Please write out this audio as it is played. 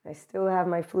I still have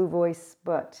my flu voice,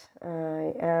 but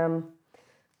I am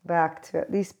back to at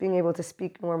least being able to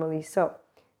speak normally. So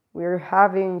we're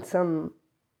having some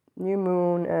new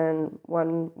moon and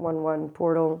 111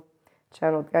 portal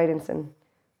channeled guidance and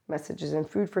messages and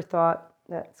food for thought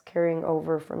that's carrying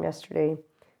over from yesterday.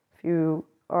 If you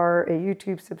are a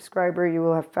YouTube subscriber, you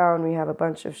will have found we have a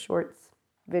bunch of shorts,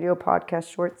 video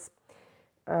podcast shorts,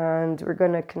 and we're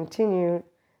going to continue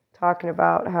talking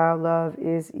about how love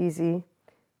is easy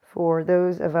for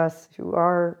those of us who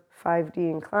are 5D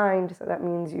inclined. So that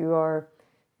means you are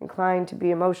inclined to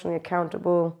be emotionally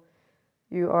accountable.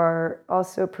 You are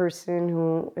also a person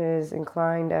who is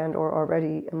inclined and or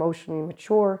already emotionally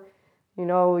mature. You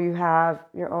know, you have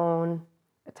your own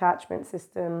attachment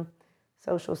system,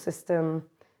 social system,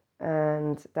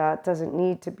 and that doesn't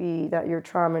need to be that you're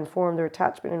trauma informed or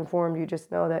attachment informed. You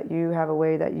just know that you have a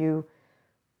way that you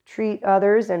treat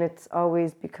others, and it's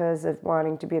always because of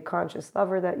wanting to be a conscious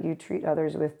lover that you treat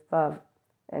others with love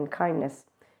and kindness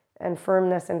and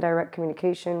firmness and direct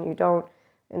communication. You don't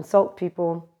insult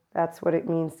people. That's what it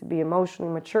means to be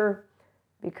emotionally mature,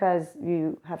 because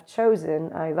you have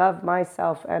chosen, I love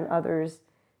myself and others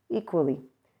equally.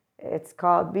 It's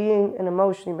called being an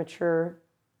emotionally mature,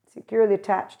 securely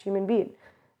attached human being.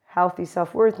 Healthy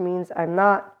self-worth means I'm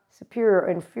not superior or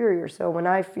inferior. So when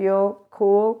I feel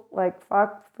cool like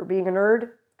fuck for being a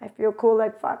nerd, I feel cool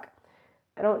like fuck.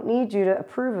 I don't need you to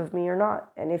approve of me or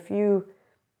not. And if you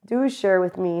do share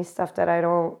with me stuff that I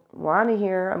don't want to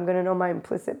hear, I'm going to know my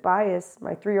implicit bias.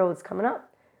 My 3-year-old is coming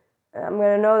up. I'm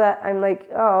going to know that I'm like,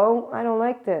 oh, I don't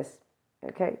like this.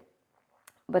 Okay.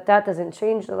 But that doesn't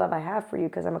change the love I have for you,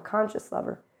 because I'm a conscious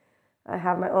lover. I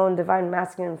have my own divine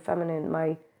masculine and feminine,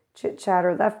 my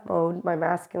chit-chatter left mode, my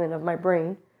masculine of my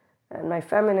brain, and my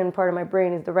feminine part of my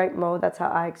brain is the right mode. That's how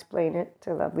I explain it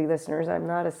to lovely listeners. I'm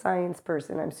not a science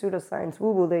person. I'm pseudoscience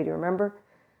woo-woo lady, remember?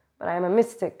 But I am a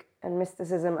mystic, and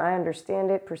mysticism, I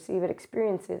understand it, perceive it,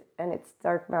 experience it, and it's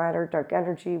dark matter, dark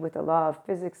energy with the law of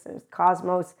physics, there's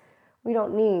cosmos. We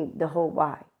don't need the whole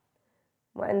why.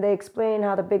 When they explain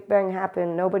how the Big Bang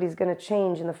happened, nobody's going to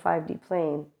change in the 5D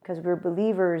plane, because we're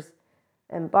believers,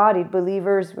 embodied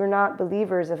believers. We're not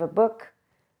believers of a book.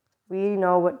 We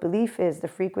know what belief is. The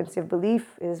frequency of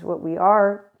belief is what we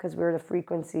are, because we're the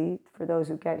frequency for those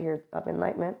who get here of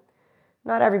enlightenment.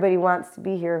 Not everybody wants to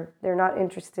be here. They're not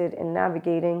interested in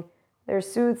navigating their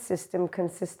soothe system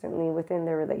consistently within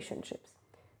their relationships.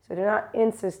 So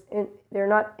they're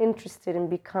not interested in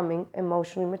becoming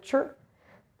emotionally mature.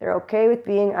 They're okay with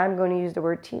being, I'm going to use the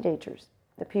word teenagers.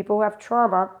 The people who have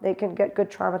trauma, they can get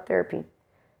good trauma therapy.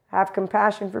 Have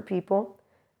compassion for people.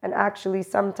 And actually,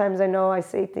 sometimes I know I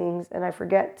say things and I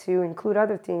forget to include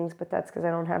other things, but that's because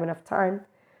I don't have enough time.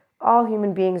 All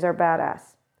human beings are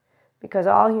badass, because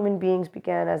all human beings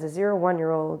began as a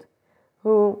 0-1-year-old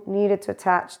who needed to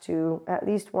attach to at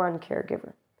least one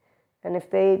caregiver. And if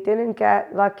they didn't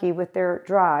get lucky with their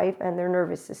drive and their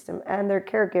nervous system and their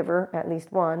caregiver, at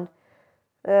least one,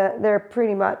 they're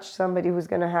pretty much somebody who's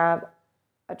going to have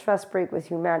a trust break with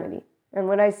humanity. And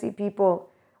when I see people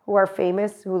who are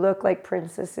famous, who look like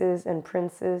princesses and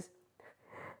princes,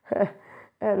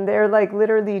 and they're like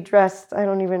literally dressed, I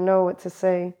don't even know what to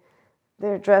say.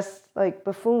 They're dressed like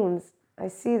buffoons. I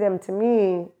see them, to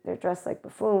me, they're dressed like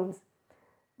buffoons.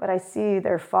 But I see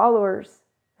their followers,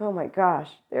 oh my gosh,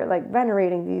 they're like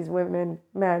venerating these women,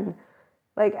 men,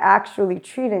 like actually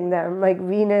treating them like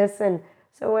Venus. And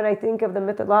so when I think of the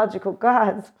mythological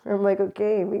gods, I'm like,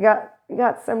 okay, we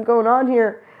got some going on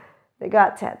here. They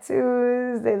got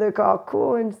tattoos, they look all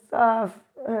cool and stuff.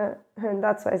 And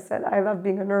that's why I said, I love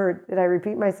being a nerd. Did I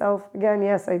repeat myself again?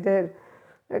 Yes, I did.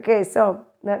 Okay, so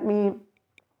let me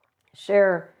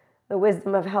share the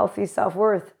wisdom of healthy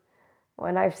self-worth.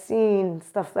 When I've seen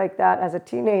stuff like that as a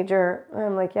teenager,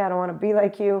 I'm like, yeah, I don't want to be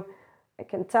like you. I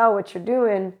can tell what you're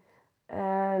doing.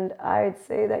 And I'd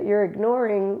say that you're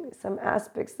ignoring some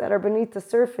aspects that are beneath the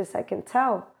surface. I can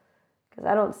tell, because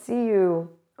I don't see you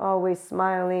always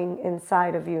smiling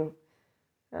inside of you.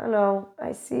 I don't know.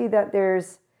 I see that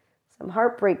there's some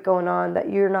heartbreak going on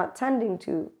that you're not tending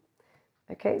to.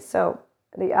 Okay, so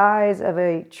the eyes of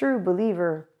a true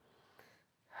believer,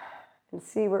 and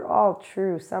see, we're all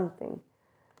true something.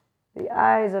 The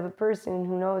eyes of a person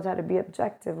who knows how to be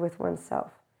objective with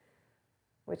oneself,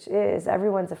 which is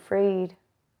everyone's afraid.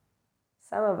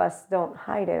 Some of us don't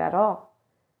hide it at all.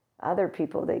 Other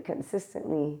people, they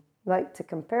consistently like to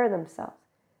compare themselves.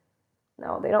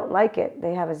 No, they don't like it.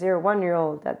 They have a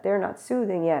 0-1-year-old that they're not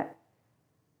soothing yet.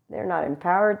 They're not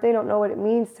empowered. They don't know what it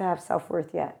means to have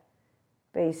self-worth yet,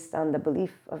 based on the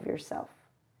belief of yourself.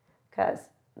 Because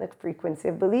the frequency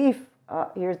of belief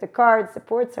Here's the card.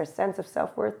 Supports our sense of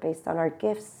self-worth based on our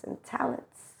gifts and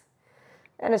talents.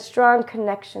 And a strong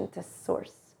connection to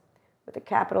source with a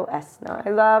capital S. Now,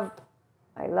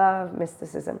 I love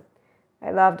mysticism.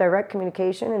 I love direct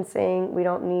communication and saying we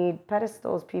don't need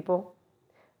pedestals, people.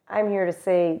 I'm here to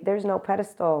say there's no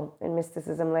pedestal in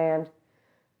mysticism land.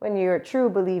 When you're a true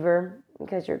believer,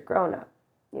 because you're grown up,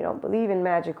 you don't believe in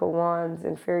magical wands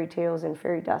and fairy tales and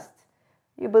fairy dust.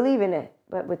 You believe in it,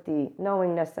 but with the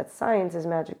knowingness that science is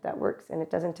magic that works, and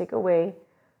it doesn't take away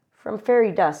from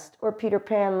fairy dust or Peter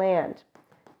Pan land.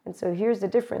 And so here's the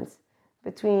difference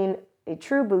between a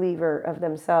true believer of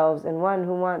themselves and one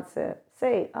who wants to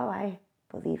say, oh, I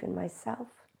believe in myself.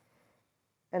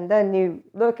 And then you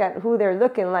look at who they're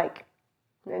looking like,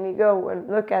 and you go and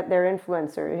look at their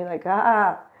influencer. You're like,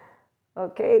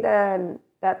 okay, then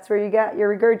that's where you got your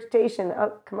regurgitation.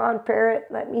 Oh, come on, parrot,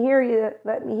 let me hear you.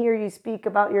 Let me hear you speak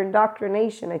about your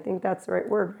indoctrination. I think that's the right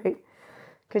word, right?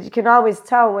 Because you can always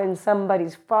tell when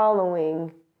somebody's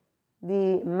following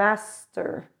the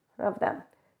master of them.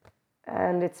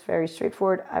 And it's very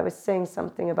straightforward. I was saying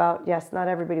something about, yes, not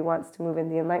everybody wants to move in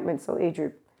the Enlightenment soul age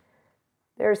group.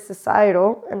 There's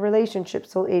societal and relationship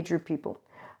soul age group people.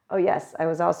 Oh, yes, I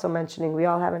was also mentioning we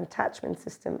all have an attachment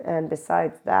system. And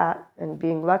besides that, and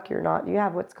being lucky or not, you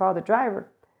have what's called a driver.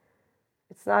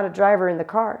 It's not a driver in the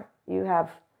car. You have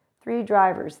 3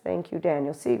 drivers. Thank you,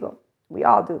 Daniel Siegel. We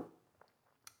all do.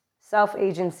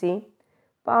 Self-agency,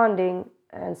 bonding,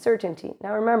 and certainty.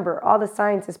 Now remember, all the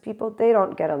sciences people, they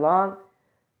don't get along.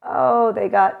 Oh, they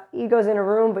got egos in a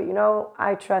room, but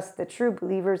I trust the true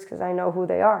believers because I know who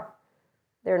they are.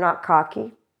 They're not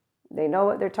cocky. They know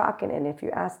what they're talking. And if you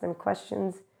ask them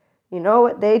questions, you know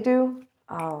what they do?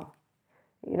 Oh,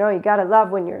 you got to love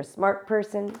when you're a smart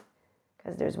person,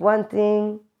 because there's one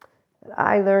thing that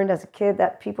I learned as a kid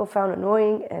that people found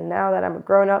annoying. And now that I'm a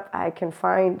grown up, I can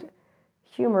find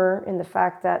humor in the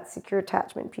fact that secure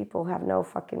attachment people have no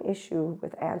fucking issue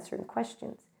with answering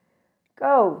questions.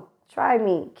 Go, try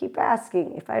me, keep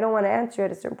asking. If I don't want to answer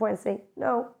at a certain point, say,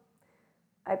 no,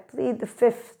 I plead the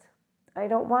 5th. I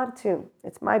don't want to.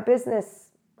 It's my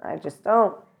business. I just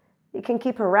don't. You can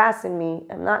keep harassing me.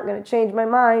 I'm not going to change my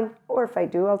mind. Or if I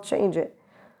do, I'll change it.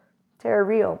 Tara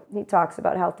Real, he talks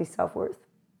about healthy self-worth.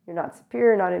 You're not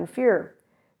superior, not inferior.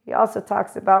 He also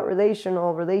talks about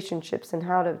relationships and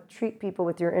how to treat people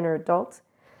with your inner adult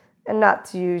and not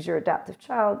to use your adaptive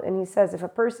child. And he says if a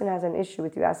person has an issue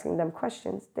with you asking them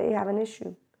questions, they have an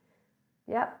issue.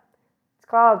 Yep. It's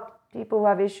called people who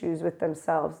have issues with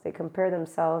themselves. They compare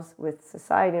themselves with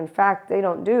society. In fact, they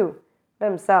don't do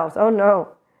themselves. Oh, no.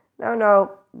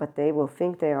 But they will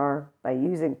think they are by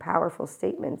using powerful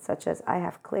statements such as, I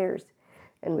have clairs.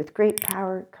 And with great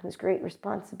power comes great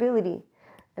responsibility.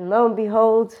 And lo and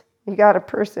behold, you got a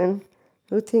person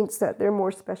who thinks that they're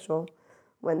more special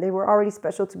when they were already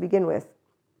special to begin with.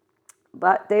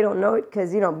 But they don't know it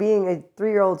because, being a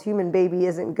 3-year-old human baby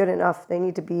isn't good enough. They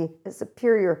need to be a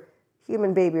superior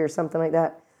human baby or something like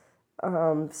that.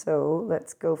 So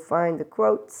let's go find the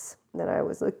quotes that I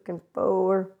was looking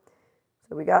for.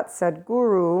 So we got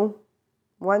Sadhguru,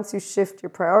 once you shift your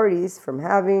priorities from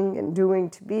having and doing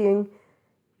to being,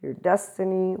 your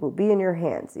destiny will be in your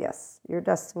hands. Yes, your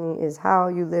destiny is how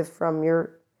you live from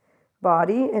your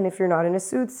body. And if you're not in a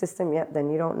soothe system yet, then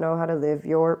you don't know how to live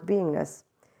your beingness.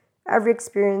 Every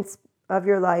experience of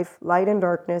your life, light and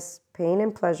darkness, pain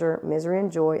and pleasure, misery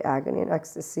and joy, agony and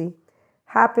ecstasy,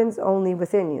 happens only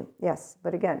within you. Yes,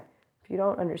 but again, if you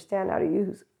don't understand how to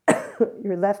use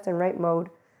your left and right mode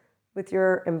with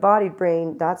your embodied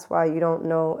brain, that's why you don't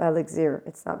know elixir.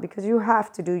 It's not because you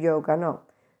have to do yoga, no.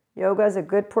 Yoga is a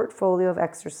good portfolio of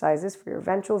exercises for your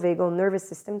ventral vagal nervous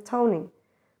system toning.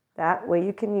 That way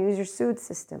you can use your soothe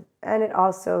system. And it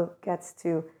also gets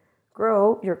to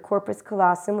grow your corpus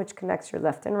callosum, which connects your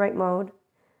left and right mode,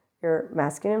 your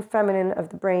masculine and feminine of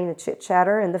the brain, the chit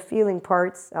chatter and the feeling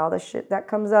parts, all the shit that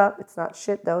comes up. It's not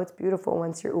shit though, it's beautiful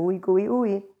once you're ooey gooey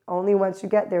ooey. Only once you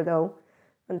get there though.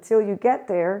 Until you get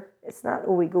there, it's not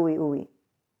ooey gooey ooey.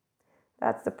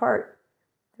 That's the part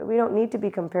that we don't need to be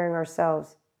comparing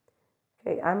ourselves.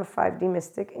 Okay, I'm a 5D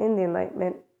mystic in the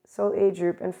Enlightenment soul age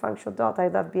group and functional adult. I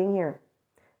love being here.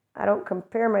 I don't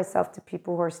compare myself to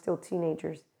people who are still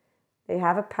teenagers. They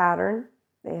have a pattern,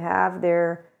 they have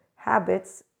their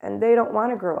habits, and they don't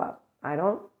want to grow up. I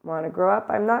don't want to grow up.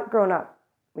 I'm not grown up.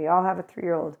 We all have a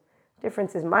 3-year-old.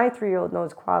 Difference is my 3-year-old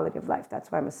knows quality of life.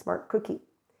 That's why I'm a smart cookie.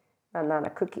 I'm not a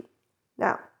cookie.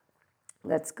 Now,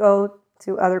 let's go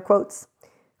to other quotes.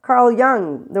 Carl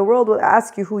Jung, the world will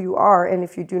ask you who you are, and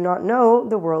if you do not know,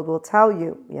 the world will tell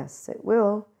you. Yes, it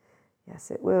will.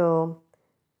 Yes, it will.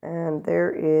 And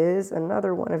there is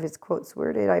another one of his quotes.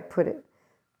 Where did I put it?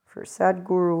 For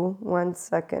Sadhguru, 1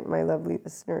 second, my lovely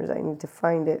listeners, I need to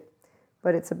find it.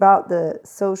 But it's about the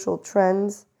social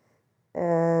trends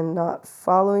and not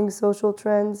following social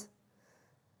trends.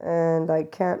 And I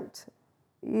can't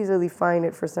easily find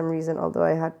it for some reason, although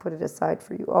I had put it aside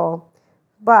for you all.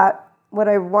 But what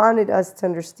I wanted us to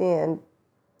understand,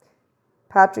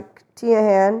 Patrick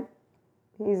Tiahan,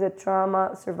 he's a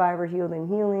trauma survivor, healed and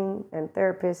healing, and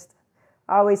therapist.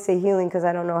 I always say healing because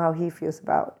I don't know how he feels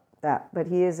about that, but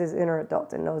he is his inner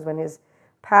adult and knows when his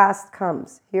past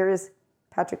comes. Here is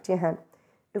Patrick Tiahan.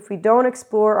 If we don't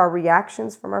explore our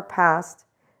reactions from our past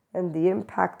and the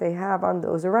impact they have on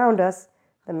those around us,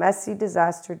 the messy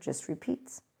disaster just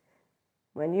repeats.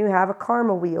 When you have a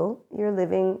karma wheel, you're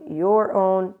living your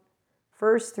own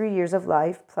first 3 years of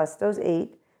life, plus those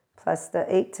 8, plus the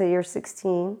 8 to year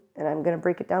 16, and I'm going to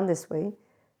break it down this way,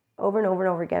 over and over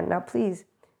and over again. Now, please,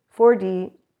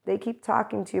 4D, they keep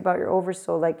talking to you about your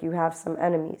oversoul like you have some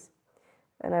enemies.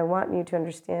 And I want you to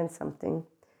understand something.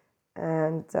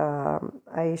 And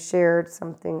I shared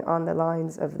something on the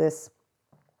lines of this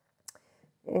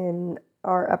in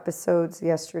our episodes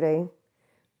yesterday.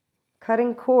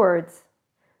 Cutting cords,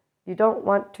 you don't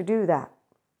want to do that.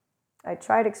 I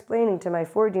tried explaining to my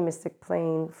 4D mystic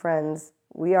plane friends,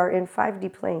 we are in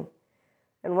 5D plane.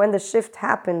 And when the shift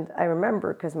happened, I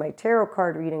remember, because my tarot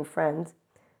card reading friends,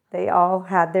 they all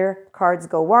had their cards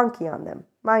go wonky on them.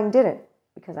 Mine didn't,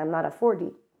 because I'm not a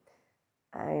 4D.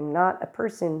 I'm not a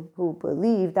person who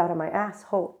believed out of my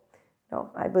asshole. No,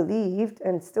 I believed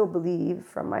and still believe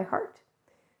from my heart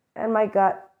and my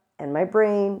gut and my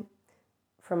brain,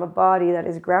 from a body that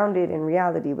is grounded in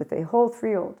reality with a whole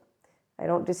 3-year-old. I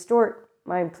don't distort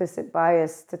my implicit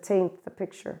bias to taint the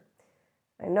picture.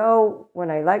 I know when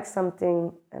I like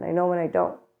something and I know when I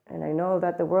don't. And I know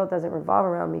that the world doesn't revolve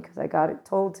around me because I got it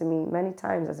told to me many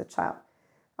times as a child.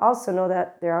 I also know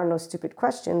that there are no stupid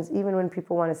questions. Even when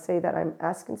people want to say that I'm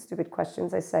asking stupid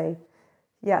questions, I say,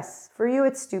 yes, for you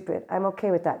it's stupid. I'm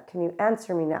okay with that. Can you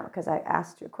answer me now? Because I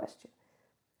asked you a question.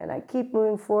 And I keep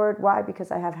moving forward. Why?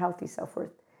 Because I have healthy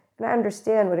self-worth. And I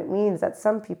understand what it means that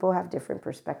some people have different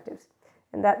perspectives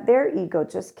and that their ego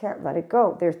just can't let it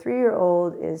go. Their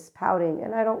 3-year-old is pouting,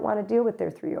 and I don't want to deal with their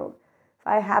 3-year-old. If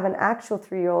I have an actual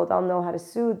 3-year-old, I'll know how to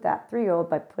soothe that 3-year-old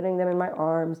by putting them in my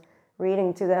arms,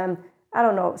 reading to them. I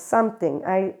don't know, something.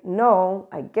 I know,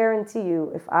 I guarantee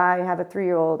you, if I have a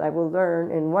 3-year-old, I will learn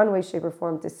in one way, shape, or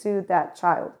form to soothe that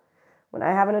child. When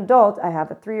I have an adult, I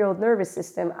have a 3-year-old nervous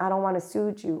system. I don't want to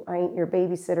soothe you. I ain't your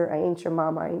babysitter. I ain't your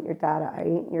mama. I ain't your dada. I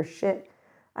ain't your shit.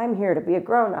 I'm here to be a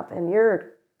grown-up, and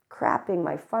you're crapping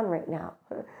my fun right now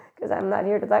because I'm not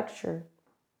here to lecture.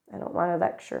 I don't want to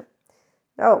lecture.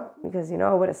 No, because you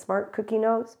know what a smart cookie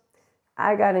knows?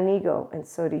 I got an ego, and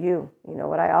so do you. You know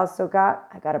what I also got?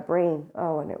 I got a brain.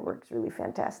 Oh, and it works really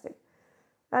fantastic.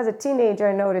 As a teenager,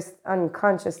 I noticed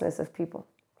unconsciousness of people,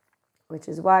 which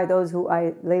is why those who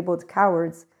I labeled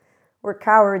cowards were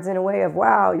cowards in a way of,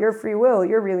 wow, your free will,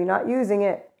 you're really not using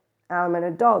it. I'm an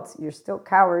adult, you're still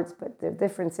cowards, but the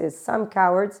difference is some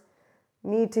cowards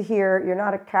need to hear you're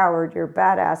not a coward, you're a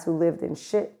badass who lived in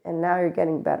shit and now you're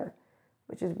getting better,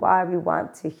 which is why we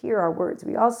want to hear our words.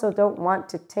 We also don't want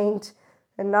to taint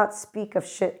and not speak of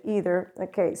shit either.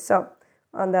 Okay, so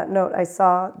on that note, I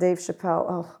saw Dave Chappelle.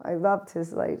 Oh, I loved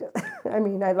his light.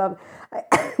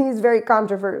 He's very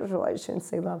controversial. I shouldn't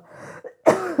say love.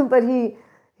 But he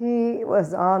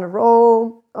was on a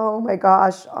roll. Oh my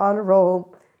gosh, on a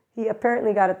roll. He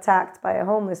apparently got attacked by a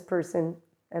homeless person.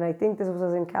 And I think this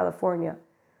was in California.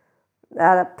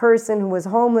 That a person who was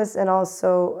homeless and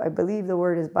also, I believe the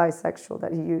word is bisexual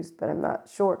that he used, but I'm not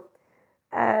sure.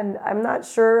 And I'm not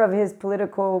sure of his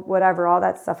political whatever, all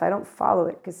that stuff. I don't follow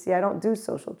it because, see, I don't do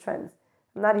social trends.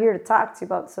 I'm not here to talk to you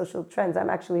about social trends. I'm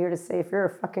actually here to say, if you're a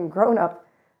fucking grown-up,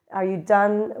 are you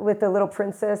done with the little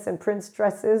princess and prince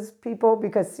dresses, people?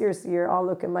 Because seriously, you're all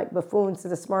looking like buffoons to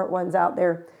the smart ones out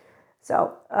there.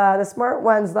 So the smart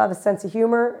ones love a sense of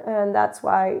humor, and that's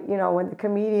why, you know, when the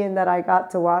comedian that I got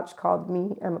to watch called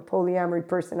me, I'm a polyamory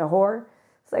person, a whore,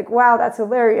 it's like, wow, that's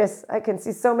hilarious. I can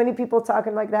see so many people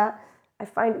talking like that. I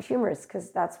find it humorous because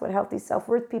that's what healthy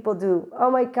self-worth people do. Oh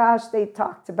my gosh, they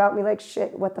talked about me like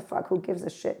shit. What the fuck? Who gives a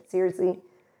shit? Seriously?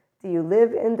 Do you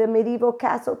live in the medieval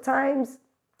castle times?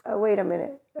 Oh, wait a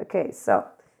minute. Okay, so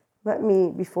let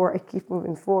me, before I keep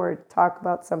moving forward, talk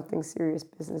about something serious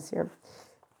business here.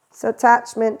 So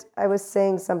attachment, I was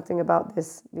saying something about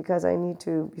this because I need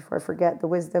to, before I forget, the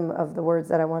wisdom of the words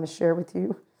that I want to share with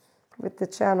you with the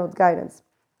channeled guidance.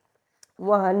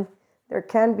 1, there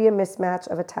can be a mismatch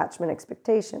of attachment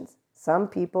expectations. Some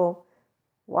people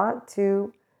want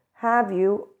to have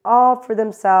you all for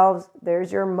themselves.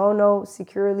 There's your mono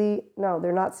securely, no,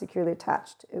 they're not securely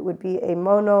attached. It would be a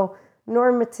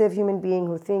mono-normative human being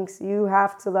who thinks you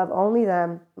have to love only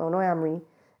them, monoamory,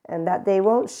 and that they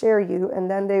won't share you, and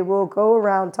then they will go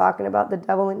around talking about the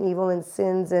devil and evil and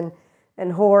sins and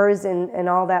whores and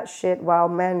all that shit while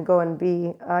men go and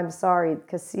be, I'm sorry,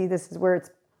 because see, this is where it's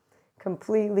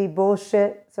completely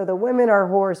bullshit. So the women are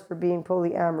whores for being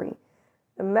polyamory.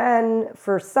 The men,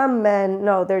 for some men,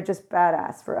 no, they're just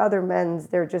badass. For other men,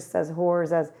 they're just as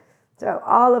whores as. So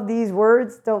all of these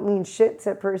words don't mean shit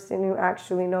to a person who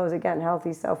actually knows, again,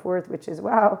 healthy self-worth, which is,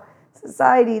 wow,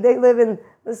 society, they live in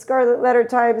the scarlet letter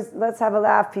times. Let's have a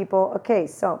laugh, people. Okay,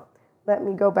 so let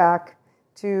me go back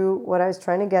to what I was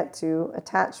trying to get to,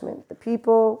 attachment. The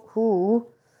people who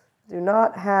do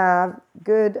not have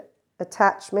good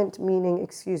attachment, meaning,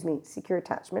 secure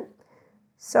attachment.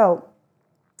 So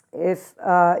if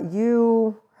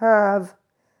you have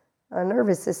a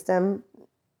nervous system,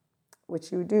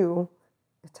 which you do,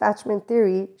 attachment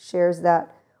theory shares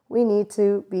that we need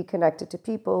to be connected to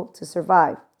people to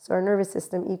survive. So our nervous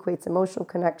system equates emotional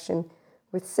connection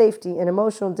with safety and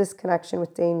emotional disconnection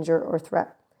with danger or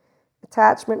threat.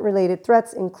 Attachment-related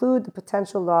threats include the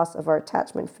potential loss of our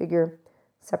attachment figure,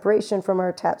 separation from our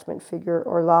attachment figure,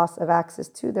 or loss of access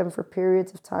to them for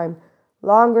periods of time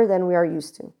longer than we are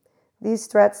used to. These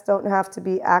threats don't have to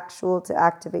be actual to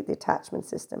activate the attachment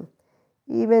system.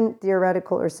 Even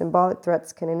theoretical or symbolic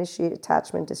threats can initiate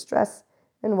attachment distress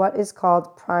and what is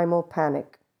called primal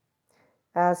panic.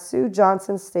 As Sue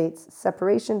Johnson states,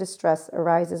 separation distress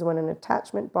arises when an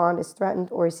attachment bond is threatened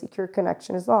or a secure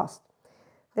connection is lost.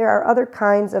 There are other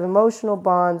kinds of emotional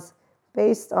bonds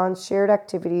based on shared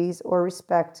activities or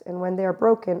respect, and when they are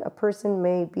broken, a person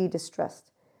may be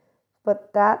distressed.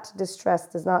 But that distress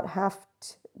does not have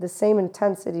the same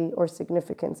intensity or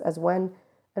significance as when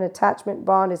an attachment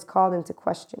bond is called into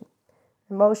question.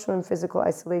 Emotional and physical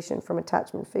isolation from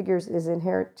attachment figures is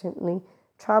inherently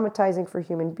traumatizing for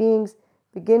human beings,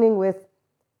 beginning with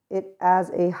it as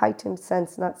a heightened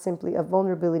sense not simply of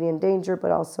vulnerability and danger,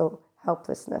 but also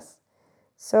helplessness.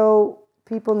 So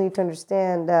people need to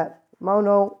understand that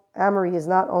monoamory is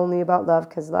not only about love,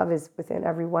 because love is within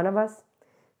every one of us.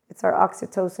 It's our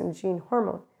oxytocin gene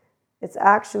hormone. It's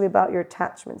actually about your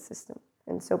attachment system.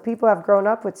 And so people have grown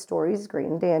up with stories, great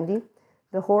and dandy,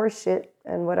 the horse shit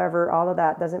and whatever, all of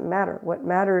that doesn't matter. What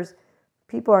matters,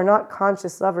 people are not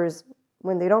conscious lovers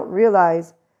when they don't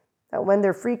realize that when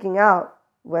they're freaking out,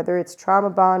 whether it's trauma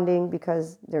bonding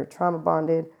because they're trauma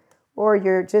bonded, or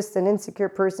you're just an insecure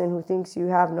person who thinks you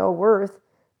have no worth,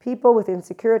 people with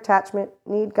insecure attachment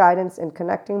need guidance in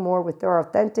connecting more with their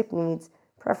authentic needs,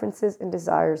 preferences, and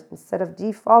desires instead of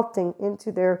defaulting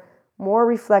into their more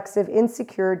reflexive,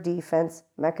 insecure defense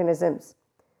mechanisms.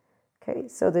 Okay,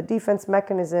 so the defense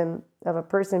mechanism of a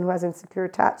person who has insecure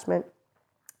attachment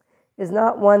is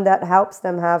not one that helps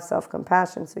them have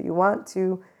self-compassion. So you want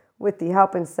to, with the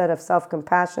help instead of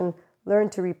self-compassion, learn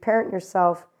to reparent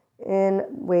yourself in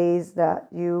ways that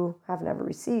you have never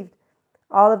received.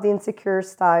 All of the insecure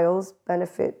styles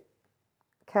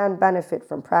can benefit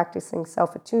from practicing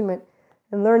self-attunement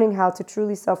and learning how to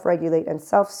truly self-regulate and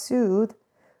self-soothe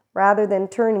rather than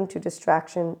turning to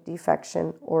distraction,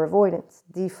 deflection, or avoidance.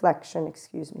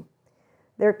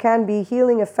 There can be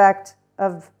healing effect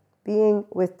of being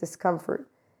with discomfort,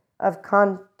 of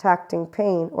contacting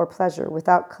pain or pleasure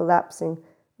without collapsing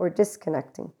or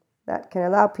disconnecting. That can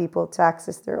allow people to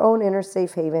access their own inner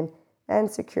safe haven and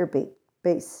secure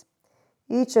base.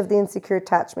 Each of the insecure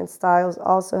attachment styles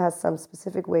also has some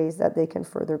specific ways that they can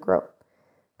further grow.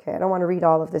 Okay, I don't want to read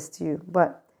all of this to you,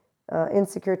 but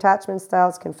insecure attachment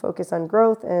styles can focus on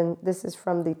growth, and this is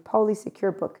from the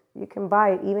Polysecure book. You can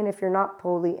buy it even if you're not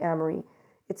polyamory.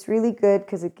 It's really good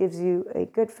because it gives you a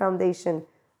good foundation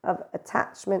of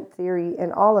attachment theory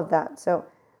and all of that. So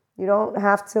you don't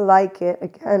have to like it.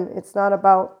 Again, it's not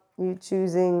about you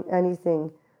choosing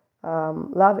anything.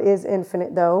 Love is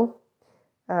infinite, though,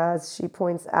 as she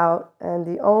points out, and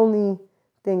the only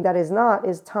thing that is not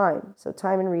is time. So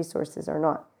time and resources are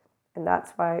not. And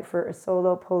that's why for a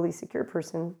solo polysecure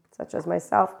person, such as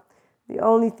myself, the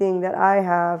only thing that I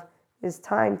have is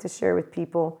time to share with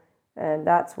people. And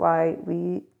that's why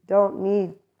we don't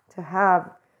need to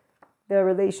have the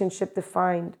relationship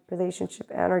defined,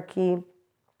 relationship anarchy,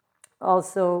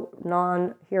 also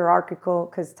non-hierarchical,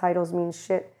 because titles mean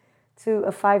shit, to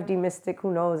a 5D mystic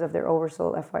who knows of their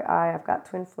oversoul. FYI, I've got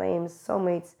twin flames,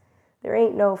 soulmates. There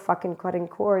ain't no fucking cutting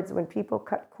cords. When people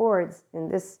cut cords in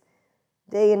this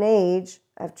day and age,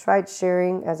 I've tried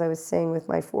sharing, as I was saying, with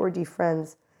my 4D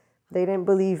friends. They didn't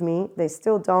believe me. They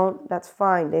still don't. That's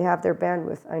fine. They have their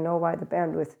bandwidth. I know why the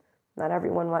bandwidth Not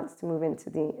everyone wants to move into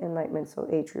the Enlightenment Soul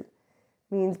Age group.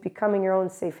 Means becoming your own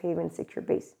safe haven, secure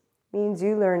base. Means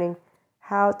you learning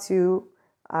how to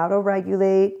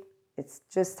auto-regulate. It's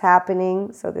just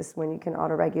happening. So this is when you can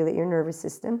auto-regulate your nervous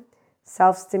system.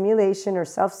 Self-stimulation or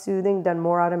self-soothing done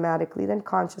more automatically than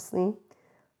consciously.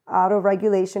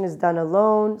 Auto-regulation is done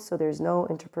alone, so there's no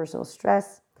interpersonal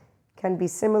stress. Can be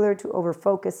similar to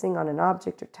over-focusing on an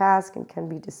object or task and can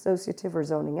be dissociative or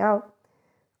zoning out.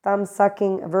 Thumb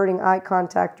sucking, averting eye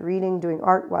contact, reading, doing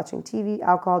art, watching TV,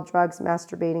 alcohol, drugs,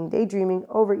 masturbating, daydreaming,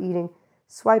 overeating,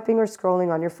 swiping or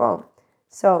scrolling on your phone.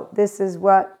 So this is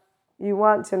what you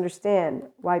want to understand.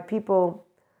 Why people,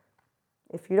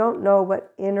 if you don't know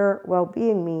what inner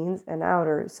well-being means and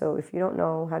outer, so if you don't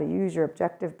know how to use your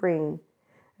objective brain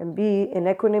and be in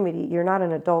equanimity, you're not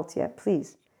an adult yet,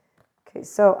 please. Okay,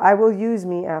 so I will use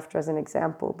me after as an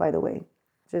example, by the way,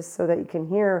 just so that you can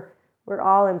hear we're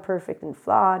all imperfect and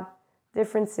flawed.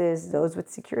 Difference is those with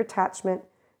secure attachment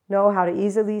know how to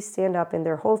easily stand up in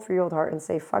their whole 3-year-old heart and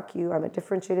say, fuck you, I'm a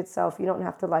differentiated self, you don't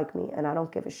have to like me, and I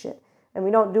don't give a shit. And we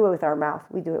don't do it with our mouth,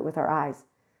 we do it with our eyes,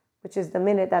 which is the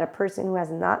minute that a person who has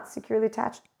not securely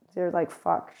attached, they're like,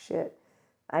 fuck, shit,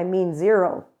 I mean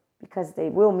 0, because they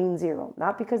will mean 0,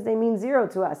 not because they mean 0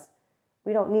 to us.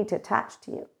 We don't need to attach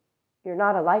to you. You're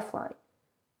not a lifeline.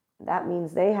 That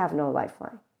means they have no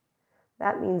lifeline.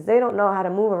 That means they don't know how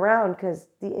to move around because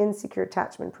the insecure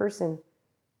attachment person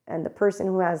and the person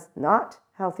who has not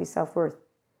healthy self-worth,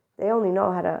 they only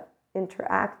know how to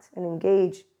interact and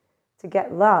engage to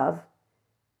get love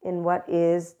in what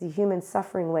is the human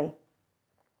suffering way.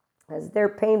 As their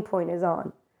pain point is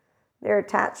on. Their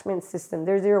attachment system,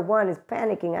 their 0-1 is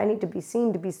panicking. I need to be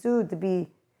seen, to be soothed, to be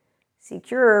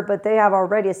secure, but they have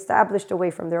already established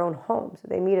away from their own home. So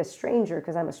they meet a stranger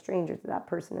because I'm a stranger to that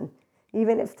person. And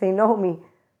even if they know me,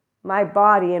 my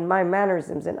body and my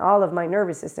mannerisms and all of my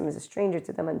nervous system is a stranger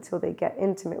to them until they get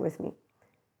intimate with me.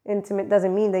 Intimate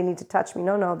doesn't mean they need to touch me.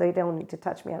 No, they don't need to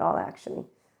touch me at all, actually.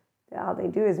 All they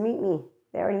do is meet me.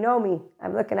 They already know me.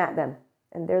 I'm looking at them,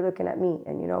 and they're looking at me.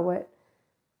 And you know what?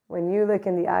 When you look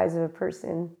in the eyes of a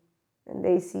person, and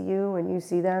they see you, and you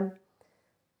see them,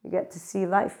 you get to see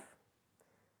life.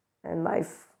 And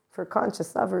life for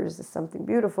conscious lovers is something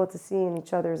beautiful to see in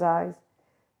each other's eyes.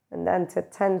 And then to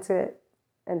tend to it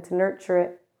and to nurture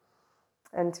it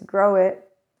and to grow it.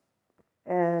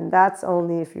 And that's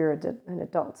only if you're an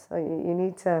adult. So you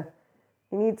need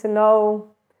to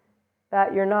know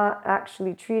that you're not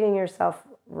actually treating yourself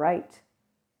right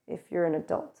if you're an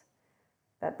adult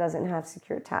that doesn't have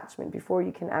secure attachment before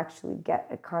you can actually get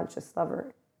a conscious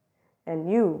lover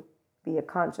and you be a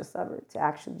conscious lover to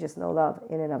actually just know love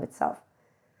in and of itself.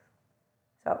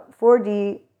 So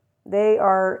 4D, they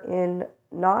are in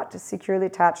not securely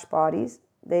attached bodies.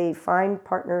 They find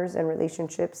partners and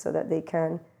relationships so that they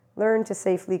can learn to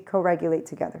safely co-regulate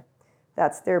together.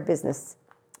 That's their business.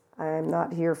 I'm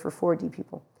not here for 4D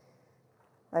people.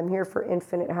 I'm here for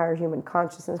infinite higher human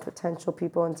consciousness potential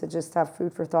people and to just have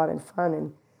food for thought and fun.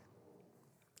 And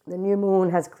the new moon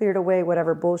has cleared away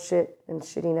whatever bullshit and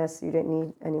shittiness you didn't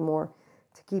need anymore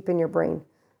to keep in your brain.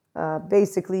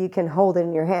 Basically, you can hold it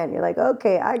in your hand. You're like,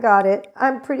 okay, I got it.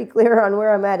 I'm pretty clear on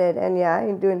where I'm headed. And yeah, I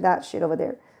ain't doing that shit over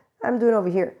there. I'm doing over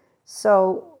here.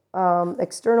 So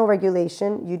external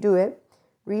regulation, you do it.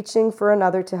 Reaching for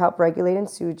another to help regulate and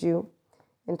soothe you.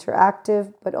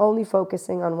 Interactive, but only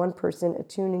focusing on one person,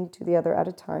 attuning to the other at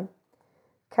a time.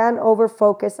 Can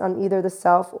over-focus on either the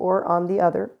self or on the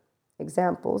other.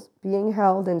 Examples, being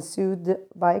held and soothed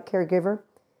by a caregiver.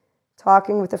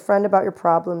 Talking with a friend about your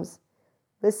problems.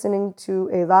 Listening to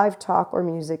a live talk or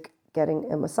music,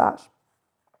 getting a massage.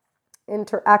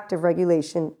 Interactive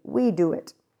regulation, we do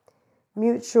it.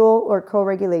 Mutual or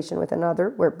co-regulation with another,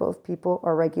 where both people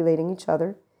are regulating each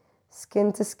other.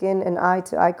 Skin to skin and eye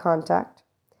to eye contact.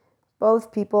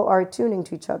 Both people are attuning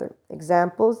to each other.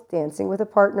 Examples, dancing with a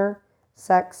partner,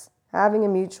 sex, having a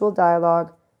mutual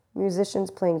dialogue, musicians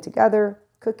playing together,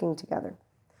 cooking together.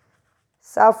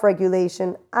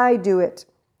 Self-regulation, I do it.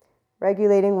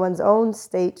 Regulating one's own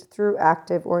state through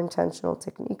active or intentional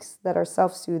techniques that are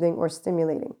self-soothing or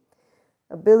stimulating.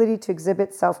 Ability to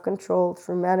exhibit self-control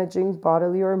through managing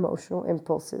bodily or emotional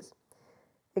impulses.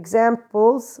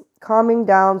 Examples, calming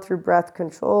down through breath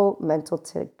control, mental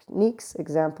techniques,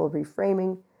 example,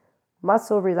 reframing,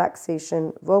 muscle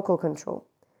relaxation, vocal control.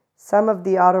 Some of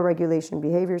the auto-regulation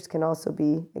behaviors can also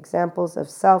be examples of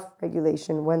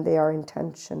self-regulation when they are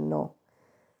intentional.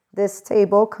 This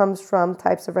table comes from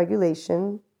Types of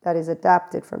Regulation that is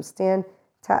adapted from Stan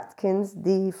Tatkin's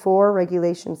The 4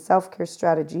 Regulation Self-Care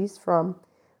Strategies from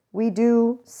We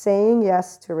Do, Saying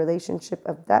Yes to a Relationship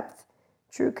of Depth,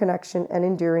 True Connection, and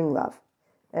Enduring Love.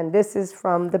 And this is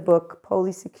from the book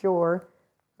Polysecure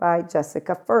by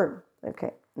Jessica Fern.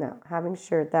 Okay, now having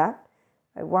shared that,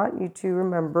 I want you to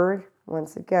remember,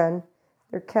 once again,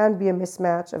 there can be a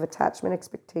mismatch of attachment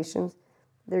expectations.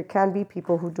 There can be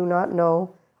people who do not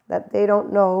know that they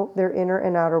don't know their inner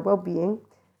and outer well-being.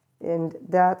 And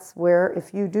that's where,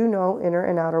 if you do know inner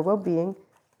and outer well-being,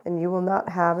 then you will not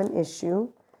have an issue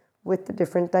with the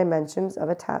different dimensions of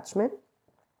attachment.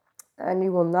 And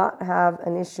you will not have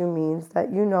an issue means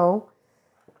that you know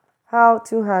how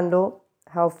to handle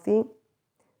healthy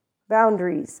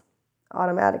boundaries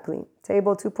automatically.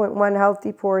 Table 2.1,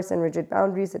 Healthy, Porous, and Rigid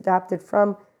Boundaries, adapted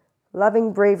from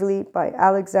Loving Bravely by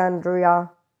Alexandra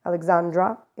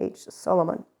H.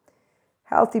 Solomon.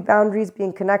 Healthy boundaries,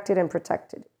 being connected and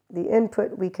protected. The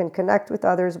input, we can connect with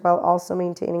others while also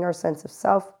maintaining our sense of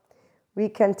self. We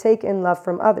can take in love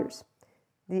from others.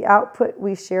 The output,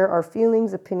 we share our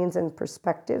feelings, opinions, and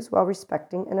perspectives while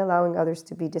respecting and allowing others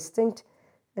to be distinct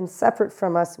and separate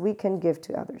from us. We can give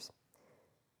to others.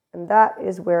 And that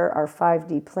is where our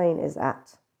 5D plane is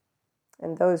at.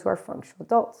 And those who are functional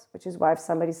adults, which is why if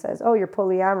somebody says, oh, you're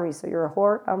polyamory, so you're a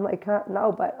whore, I'm like,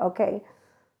 no, but okay.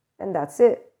 And that's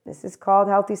it. This is called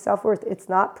healthy self-worth. It's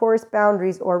not porous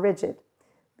boundaries or rigid,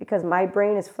 because my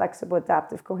brain is flexible,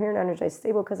 adaptive, coherent, energized,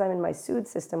 stable, because I'm in my soothe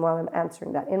system while I'm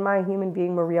answering that, in my human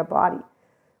being Maria body,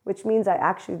 which means I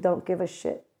actually don't give a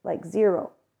shit, like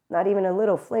zero, not even a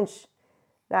little flinch.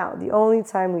 Now, the only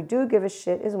time we do give a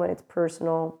shit is when it's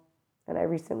personal, and I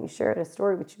recently shared a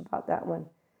story with you about that one,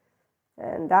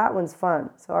 and that one's fun.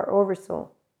 So our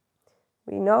oversoul,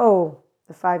 we know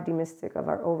the 5D mystic of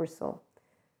our oversoul,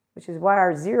 which is why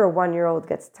our 0-1-year-old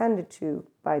gets tended to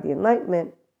by the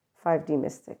Enlightenment 5D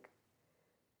mystic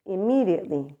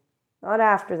immediately, not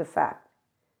after the fact.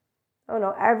 Oh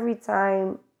no, every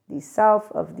time the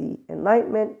self of the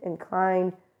Enlightenment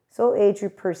inclined soul age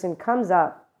group person comes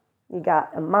up, you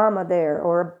got a mama there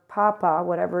or a papa,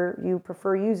 whatever you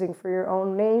prefer using for your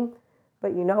own name.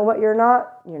 But you know what you're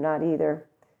not? You're not either.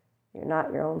 You're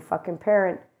not your own fucking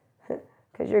parent,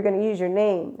 because you're going to use your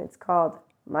name. It's called,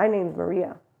 my name's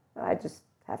Maria. I just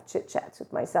have chit chats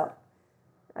with myself.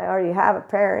 I already have a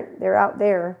parent. They're out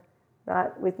there,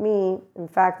 not with me. In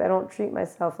fact, I don't treat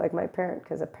myself like my parent,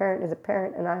 because a parent is a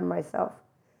parent and I'm myself.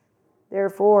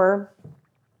 Therefore,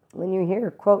 when you hear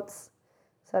quotes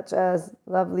such as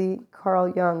lovely Carl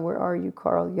Jung, where are you,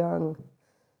 Carl Jung?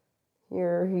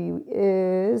 Here he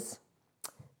is.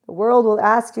 The world will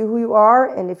ask you who you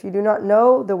are, and if you do not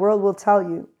know, the world will tell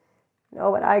you. You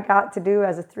know what I got to do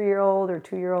as a 3-year-old or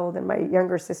 2-year-old, and my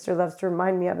younger sister loves to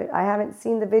remind me of it. I haven't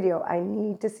seen the video. I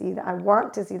need to see that. I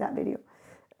want to see that video.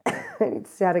 I need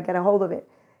to see how to get a hold of it,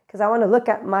 because I want to look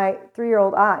at my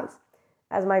 3-year-old eyes.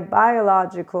 As my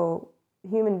biological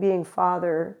human being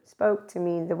father spoke to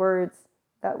me the words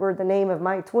that were the name of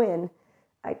my twin,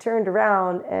 I turned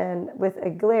around, and with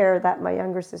a glare that my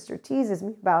younger sister teases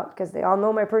me about, because they all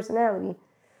know my personality,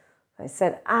 I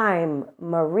said, I'm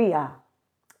Maria.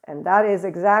 And that is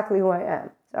exactly who I am.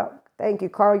 So thank you,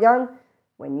 Carl Jung.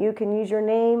 When you can use your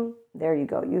name, there you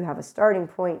go. You have a starting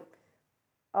point.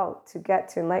 Oh, to get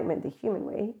to enlightenment the human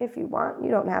way, if you want.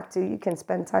 You don't have to. You can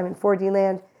spend time in 4D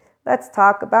land. Let's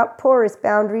talk about porous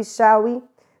boundaries, shall we?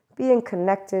 Being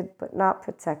connected but not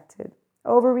protected.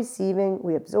 Over receiving,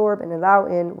 we absorb and allow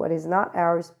in what is not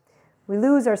ours. We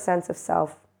lose our sense of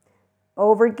self.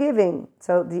 Over giving.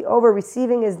 So the over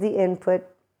receiving is the input.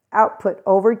 Output,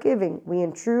 over giving. We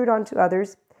intrude onto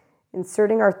others,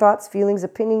 inserting our thoughts, feelings,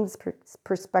 opinions,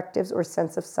 perspectives, or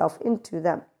sense of self into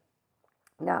them.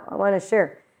 Now, I want to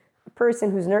share. A person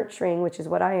who's nurturing, which is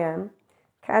what I am,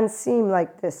 can seem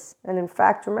like this. And in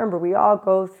fact, remember, we all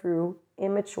go through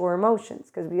immature emotions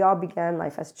because we all began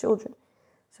life as children.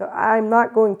 So I'm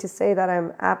not going to say that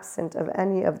I'm absent of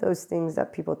any of those things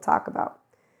that people talk about,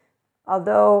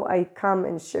 although I come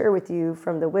and share with you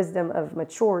from the wisdom of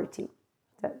maturity.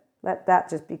 Let that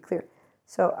just be clear.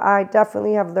 So I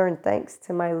definitely have learned, thanks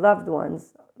to my loved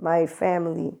ones, my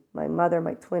family, my mother,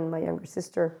 my twin, my younger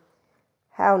sister,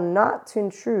 how not to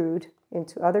intrude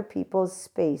into other people's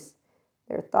space,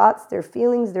 their thoughts, their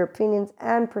feelings, their opinions,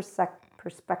 and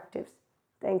perspectives.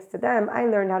 Thanks to them, I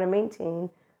learned how to maintain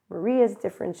Maria's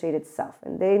differentiated self,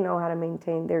 and they know how to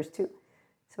maintain theirs too.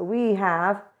 So we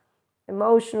have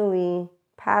emotionally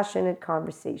passionate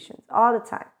conversations all the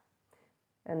time.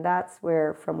 And that's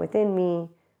where, from within me,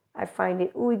 I find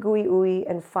it ooey gooey ooey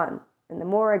and fun. And the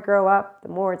more I grow up, the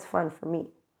more it's fun for me.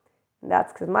 And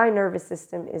that's because my nervous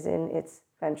system is in its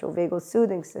ventral vagal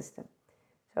soothing system.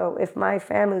 So if my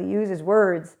family uses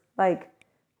words like,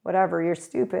 whatever, you're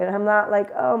stupid, I'm not like,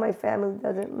 oh, my family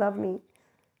doesn't love me.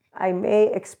 I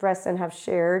may express and have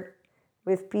shared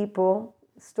with people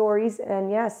stories. And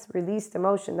yes, released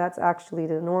emotion, that's actually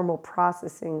the normal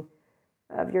processing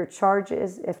of your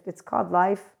charges. If it's called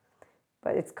life,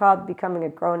 but it's called becoming a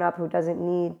grown-up who doesn't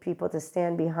need people to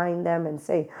stand behind them and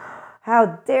say, how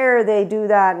dare they do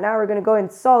that? Now we're going to go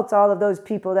insult all of those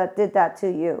people that did that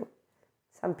to you.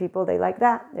 Some people, they like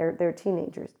that. They're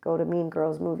teenagers. Go to Mean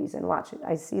Girls movies and watch it.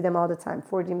 I see them all the time.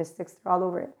 4D Mystics, they're all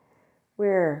over it.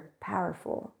 We're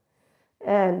powerful.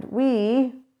 And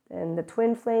we, in the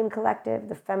Twin Flame Collective,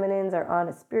 the feminines are on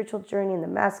a spiritual journey and the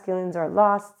masculines are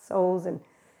lost souls. And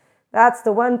that's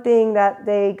the one thing that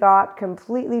they got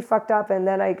completely fucked up. And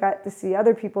then I got to see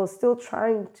other people still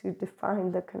trying to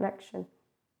define the connection.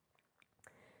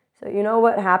 So you know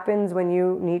what happens when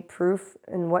you need proof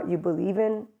in what you believe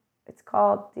in? It's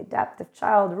called the adaptive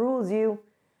child rules you.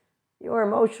 You're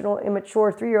emotional,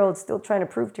 immature 3-year-old still trying to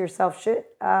prove to yourself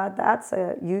shit. That's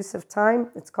a use of time.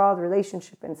 It's called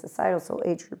relationship and societal soul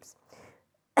age groups.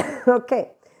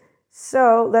 Okay,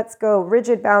 so let's go.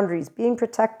 Rigid boundaries, being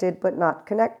protected but not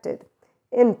connected.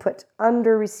 Input,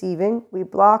 under receiving. We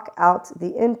block out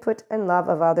the input and love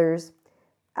of others.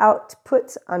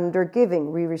 Output, under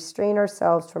giving. We restrain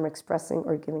ourselves from expressing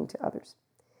or giving to others.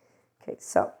 Okay,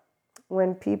 so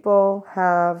when people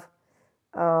have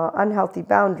unhealthy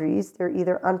boundaries, they're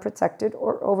either unprotected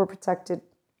or overprotected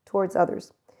towards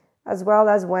others, as well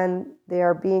as when they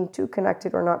are being too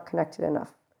connected or not connected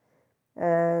enough.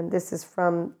 And this is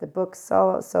from the book,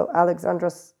 so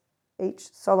Alexandros H.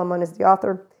 Solomon is the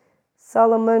author.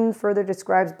 Solomon further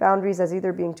describes boundaries as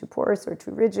either being too porous or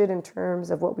too rigid in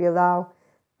terms of what we allow.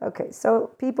 Okay,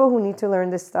 so people who need to learn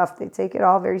this stuff, they take it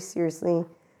all very seriously.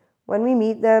 When we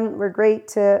meet them, we're great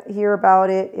to hear about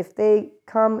it. If they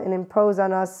come and impose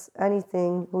on us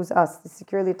anything, who's us, the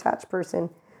securely attached person,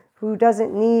 who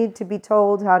doesn't need to be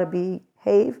told how to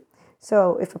behave.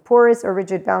 So if a porous or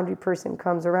rigid boundary person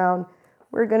comes around,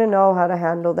 we're going to know how to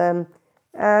handle them.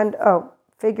 And,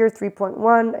 figure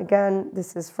 3.1, again,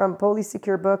 this is from Polly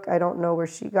Secure book. I don't know where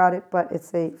she got it, but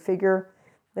it's a figure,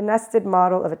 the nested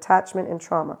model of attachment and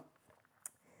trauma.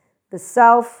 The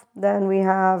self, then we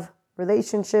have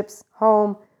relationships,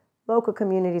 home, local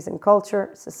communities and culture,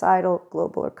 societal,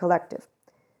 global, or collective.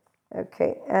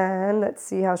 Okay, and let's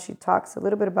see how she talks a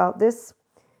little bit about this.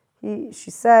 She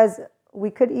says, we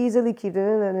could easily keep it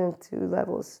in 2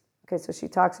 levels. Okay, so she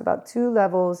talks about 2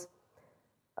 levels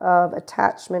of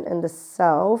attachment and the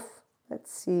self.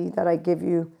 Let's see that I give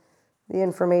you the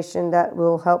information that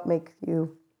will help make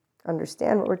you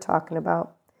understand what we're talking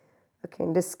about. Okay,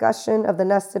 in discussion of the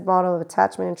nested model of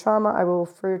attachment and trauma, I will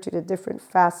refer to the different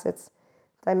facets,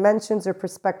 dimensions, or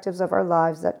perspectives of our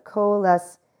lives that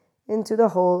coalesce into the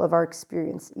whole of our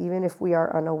experience, even if we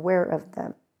are unaware of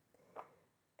them.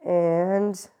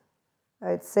 And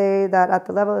I'd say that at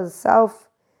the level of the self,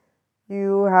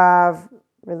 you have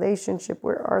relationship.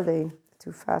 Where are they?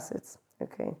 2 facets.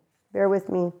 Okay, bear with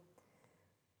me.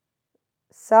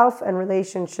 Self and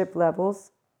relationship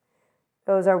levels.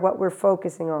 Those are what we're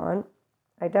focusing on.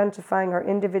 Identifying our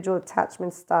individual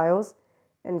attachment styles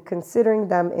and considering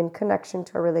them in connection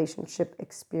to our relationship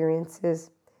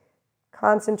experiences.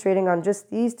 Concentrating on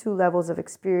just these 2 levels of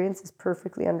experience is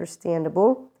perfectly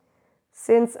understandable,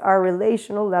 since our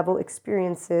relational level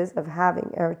experiences of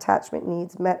having our attachment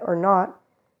needs met or not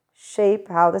shape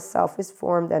how the self is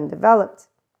formed and developed.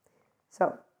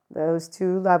 So those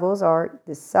 2 levels are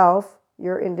the self,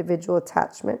 your individual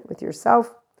attachment with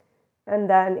yourself, and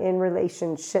then in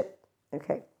relationship.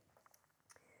 Okay.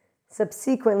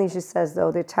 Subsequently, she says,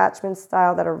 though, the attachment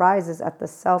style that arises at the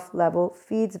self level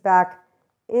feeds back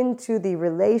into the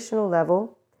relational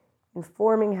level,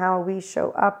 informing how we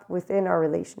show up within our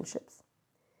relationships.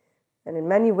 And in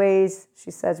many ways,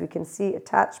 she says, we can see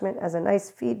attachment as a nice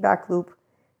feedback loop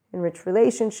in which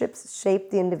relationships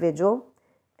shape the individual,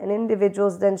 and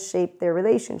individuals then shape their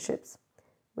relationships,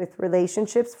 with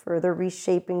relationships further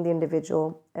reshaping the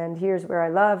individual. And here's where I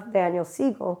love Daniel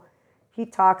Siegel. He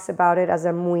talks about it as a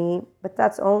mui, but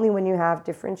that's only when you have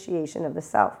differentiation of the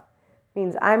self. It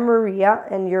means I'm Maria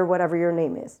and you're whatever your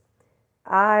name is.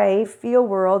 I feel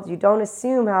world. You don't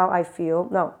assume how I feel.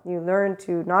 No, you learn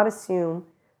to not assume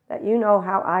that you know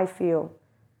how I feel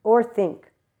or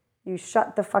think. You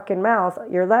shut the fucking mouth,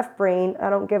 your left brain, I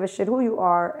don't give a shit who you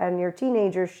are, and your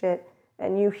teenager shit,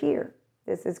 and you hear.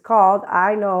 This is called,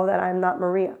 I know that I'm not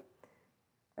Maria.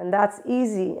 And that's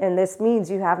easy, and this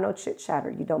means you have no chit chatter.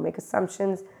 You don't make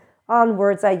assumptions on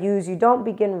words I use. You don't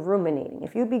begin ruminating.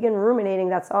 If you begin ruminating,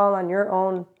 that's all on your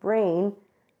own brain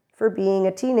for being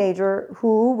a teenager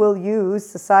who will use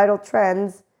societal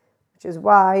trends, which is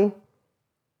why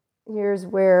here's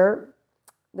where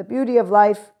the beauty of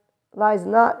life lies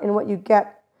not in what you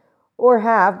get or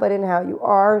have, but in how you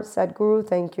are. Sadhguru,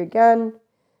 thank you again.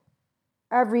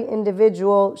 Every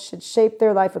individual should shape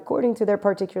their life according to their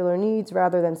particular needs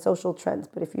rather than social trends.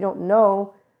 But if you don't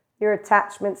know your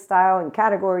attachment style and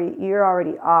category, you're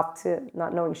already off to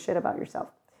not knowing shit about yourself.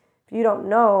 If you don't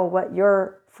know what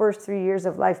your first 3 years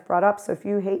of life brought up, so if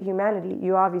you hate humanity,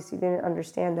 you obviously didn't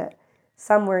understand that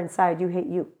somewhere inside you hate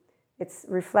you. It's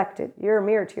reflected. You're a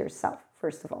mirror to yourself,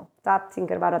 first of all. Stop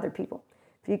thinking about other people.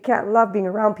 If you can't love being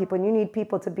around people and you need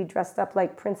people to be dressed up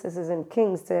like princesses and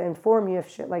kings to inform you of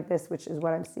shit like this, which is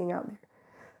what I'm seeing out there.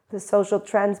 The social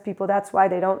trends people, that's why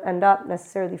they don't end up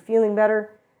necessarily feeling better,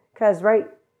 because right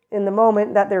in the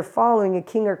moment that they're following a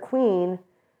king or queen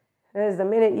is the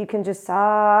minute you can just,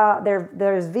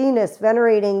 there's Venus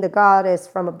venerating the goddess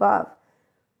from above.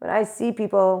 When I see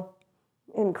people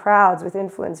in crowds with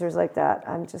influencers like that,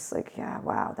 I'm just like, yeah,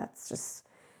 wow, that's just...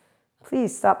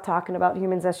 Please stop talking about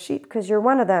humans as sheep, because you're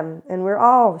one of them, and we're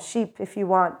all sheep if you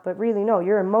want, but really, no,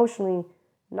 you're emotionally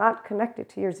not connected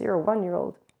to your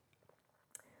 0-1-year-old,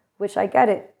 which I get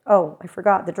it. Oh, I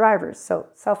forgot the drivers. So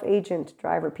self-agent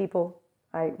driver people,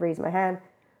 I raise my hand.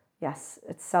 Yes,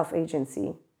 it's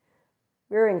self-agency.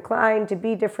 We're inclined to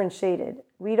be differentiated.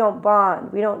 We don't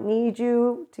bond. We don't need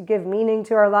you to give meaning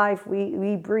to our life.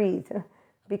 We breathe,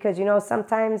 because,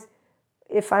 sometimes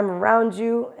if I'm around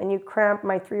you and you cramp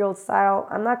my 3-year-old style,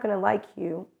 I'm not going to like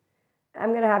you.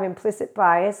 I'm going to have implicit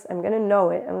bias. I'm going to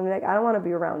know it. I'm going to be like, I don't want to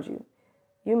be around you.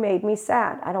 You made me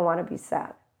sad. I don't want to be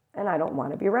sad. And I don't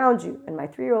want to be around you. And my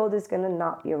 3-year-old is going to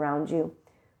not be around you.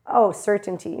 Oh,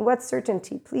 certainty. What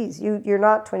certainty? Please, you're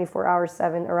not 24 hours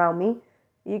 7 around me.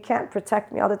 You can't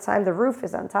protect me all the time. The roof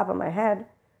is on top of my head.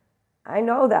 I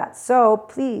know that. So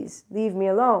please leave me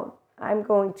alone. I'm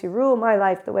going to rule my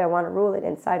life the way I want to rule it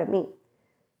inside of me.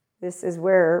 This is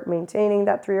where maintaining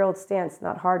that 3-year-old stance,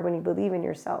 not hard when you believe in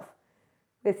yourself.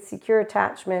 With secure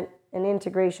attachment and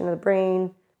integration of the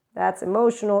brain, that's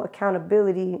emotional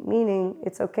accountability, meaning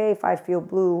it's okay if I feel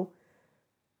blue.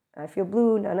 I feel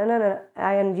blue, no.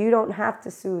 And you don't have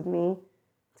to soothe me.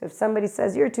 So if somebody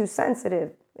says, you're too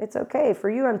sensitive, it's okay.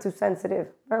 For you, I'm too sensitive.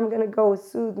 I'm going to go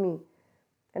soothe me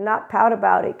and not pout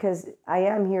about it, because I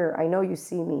am here. I know you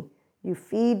see me. You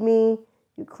feed me.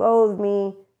 You clothe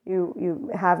me.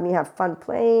 You have me have fun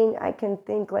playing. I can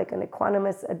think like an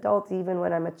equanimous adult even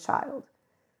when I'm a child.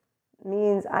 It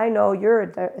means I know you're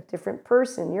a different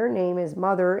person. Your name is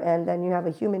Mother, and then you have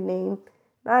a human name.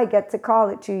 I get to call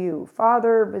it to you.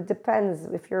 Father, but it depends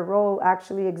if your role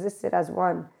actually existed as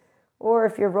one, or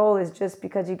if your role is just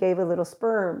because you gave a little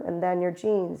sperm and then your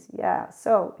genes. Yeah,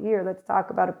 so here, let's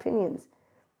talk about opinions.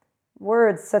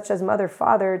 Words such as mother,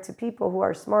 father to people who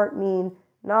are smart mean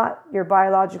not your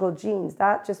biological genes.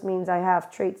 That just means I have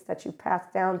traits that you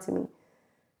passed down to me.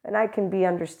 And I can be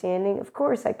understanding, of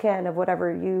course I can, of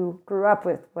whatever you grew up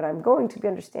with. What I'm going to be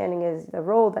understanding is the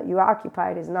role that you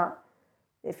occupied is not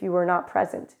if you were not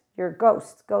present. You're a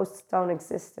ghost. Ghosts don't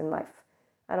exist in life.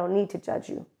 I don't need to judge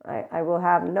you. I will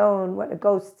have known what a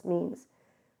ghost means.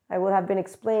 I will have been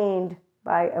explained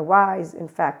by a wise, in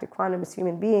fact, equanimous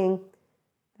human being.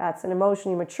 That's an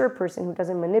emotionally mature person who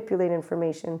doesn't manipulate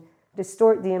information,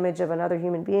 distort the image of another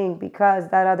human being because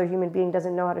that other human being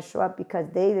doesn't know how to show up because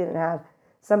they didn't have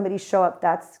somebody show up.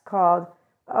 That's called,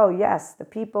 oh yes, the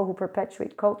people who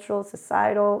perpetuate cultural,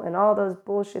 societal, and all those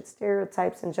bullshit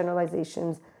stereotypes and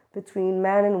generalizations between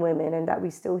men and women, and that we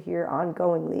still hear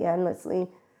ongoingly, endlessly.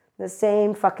 The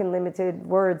same fucking limited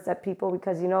words that people,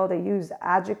 because they use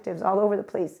adjectives all over the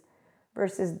place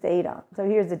versus data. So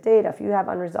here's the data. If you have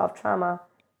unresolved trauma,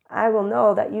 I will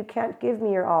know that you can't give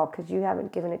me your all because you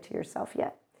haven't given it to yourself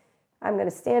yet. I'm going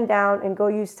to stand down and go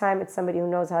use time with somebody who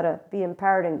knows how to be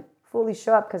empowered and fully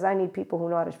show up, because I need people who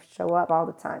know how to show up all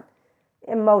the time.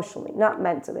 Emotionally, not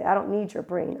mentally. I don't need your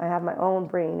brain. I have my own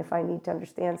brain if I need to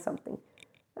understand something.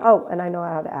 Oh, and I know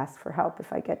how to ask for help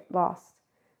if I get lost,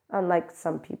 unlike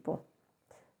some people.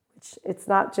 Which it's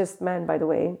not just men, by the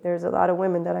way. There's a lot of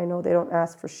women that I know they don't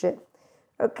ask for shit.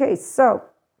 Okay, so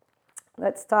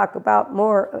let's talk about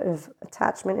more of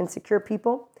attachment insecure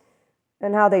people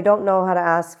and how they don't know how to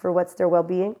ask for what's their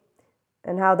well-being,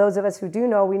 and how those of us who do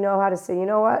know, we know how to say, you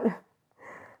know what?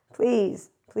 Please,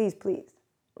 please, please,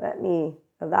 let me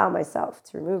allow myself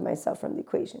to remove myself from the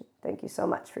equation. Thank you so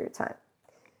much for your time.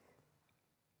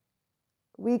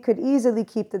 We could easily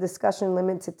keep the discussion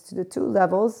limited to the 2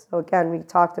 levels. So again, we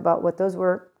talked about what those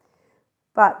were.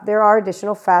 But there are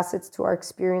additional facets to our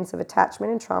experience of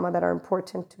attachment and trauma that are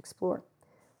important to explore.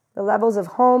 The levels of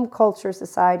home, culture,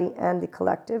 society, and the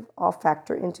collective all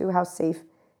factor into how safe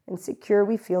and secure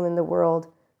we feel in the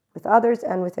world, with others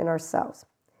and within ourselves.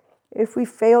 If we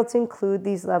fail to include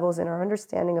these levels in our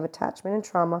understanding of attachment and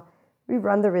trauma, we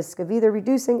run the risk of either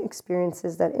reducing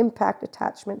experiences that impact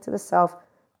attachment to the self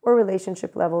or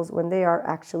relationship levels when they are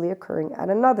actually occurring at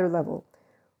another level,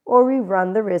 or we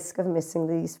run the risk of missing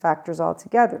these factors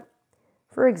altogether.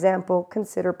 For example,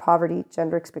 consider poverty,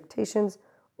 gender expectations,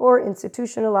 or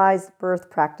institutionalized birth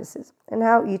practices, and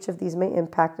how each of these may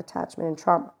impact attachment and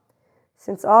trauma.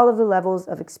 Since all of the levels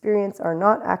of experience are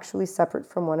not actually separate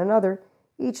from one another,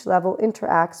 each level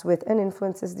interacts with and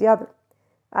influences the other.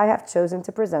 I have chosen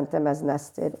to present them as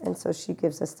nested, and so she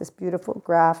gives us this beautiful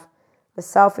graph. The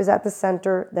self is at the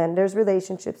center, then there's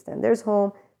relationships, then there's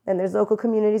home, then there's local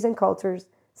communities and cultures,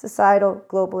 societal,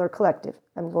 global, or collective.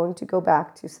 I'm going to go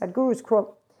back to Sadhguru's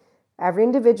quote. Every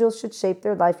individual should shape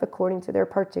their life according to their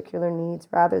particular needs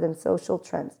rather than social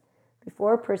trends.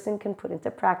 Before a person can put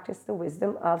into practice the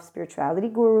wisdom of spirituality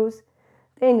gurus,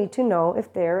 they need to know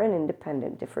if they're an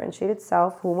independent, differentiated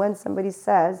self who, when somebody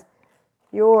says,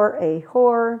 you're a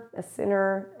whore, a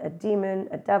sinner, a demon,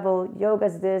 a devil,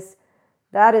 yoga's this,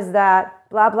 that is that,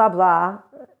 blah, blah, blah.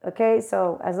 Okay,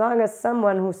 so as long as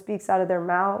someone who speaks out of their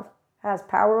mouth has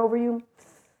power over you,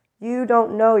 you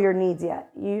don't know your needs yet.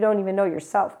 You don't even know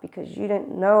yourself because you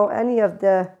didn't know any of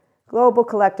the global,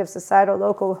 collective, societal,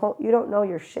 local, you don't know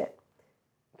your shit.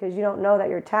 Because you don't know that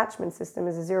your attachment system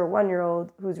is a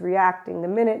 0-1-year-old who's reacting the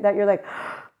minute that you're like,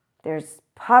 there's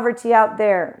poverty out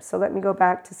there. So let me go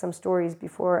back to some stories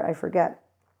before I forget.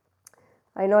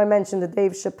 I know I mentioned the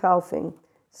Dave Chappelle thing.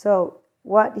 So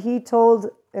what he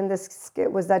told in this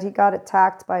skit was that he got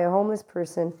attacked by a homeless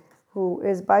person who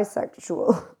is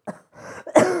bisexual.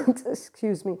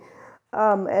 Excuse me.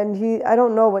 And I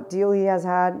don't know what deal he has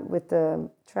had with the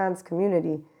trans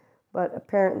community, but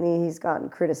apparently he's gotten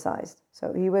criticized.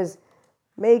 So he was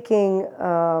making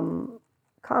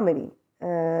comedy.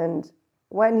 And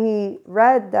when he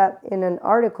read that in an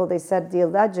article, they said the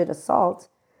alleged assault,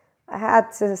 I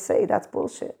had to say that's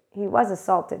bullshit. He was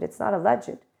assaulted. It's not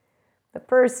alleged. The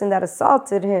person that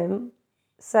assaulted him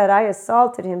said, I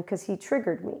assaulted him because he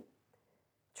triggered me.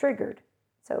 Triggered.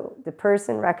 So the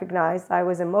person recognized I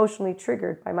was emotionally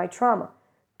triggered by my trauma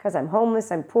because I'm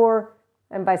homeless, I'm poor,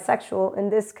 I'm bisexual,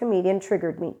 and this comedian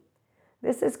triggered me.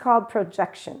 This is called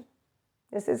projection.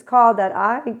 This is called that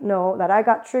I know that I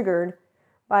got triggered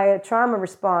by a trauma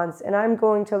response, and I'm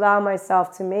going to allow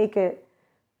myself to make it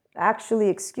actually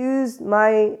excuse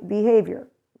my behavior.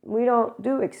 We don't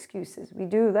do excuses. We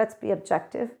do, let's be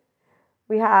objective.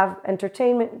 We have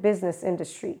entertainment business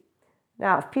industry.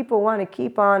 Now, if people want to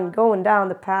keep on going down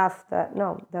the path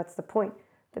no, that's the point.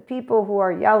 The people who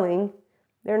are yelling,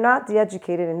 they're not the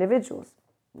educated individuals.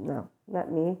 No,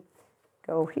 let me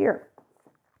go here.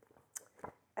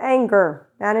 Anger,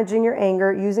 managing your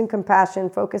anger, using compassion,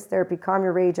 focus therapy, calm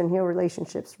your rage, and heal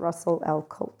relationships. Russell L.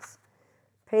 Coates.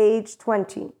 Page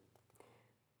 20.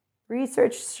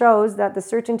 Research shows that the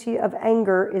certainty of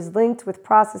anger is linked with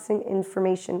processing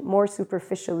information more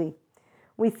superficially.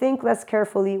 We think less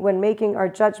carefully when making our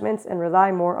judgments and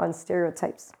rely more on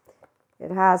stereotypes.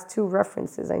 It has 2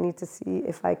 references. I need to see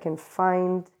if I can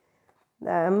find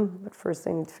them. But first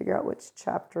I need to figure out which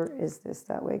chapter is this.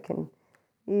 That way I can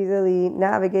easily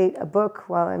navigate a book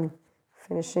while I'm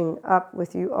finishing up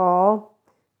with you all.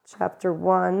 Chapter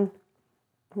 1.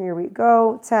 Here we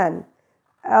go. 10.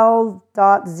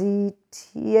 L.Z.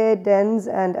 Tiedens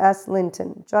and S.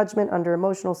 Linton. Judgment under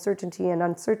emotional certainty and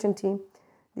uncertainty.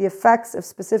 The effects of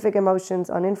specific emotions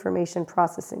on information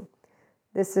processing.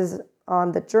 This is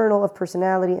on the Journal of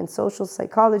Personality and Social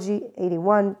Psychology,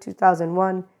 81,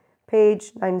 2001,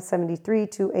 page 973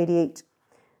 to 88.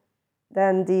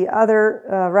 Then the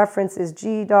other reference is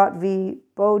G.V.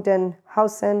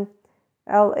 Bodenhausen,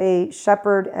 L.A.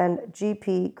 Shepard, and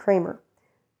G.P. Kramer.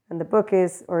 And the book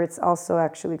is, or it's also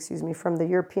actually, from the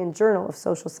European Journal of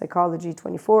Social Psychology,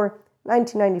 24,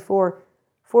 1994,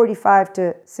 45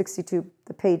 to 62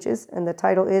 the pages, and the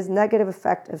title is Negative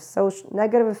Effect and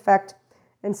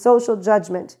Social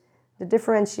Judgment,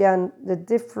 the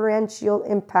differential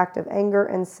impact of anger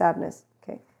and sadness.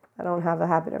 Okay, I don't have a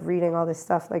habit of reading all this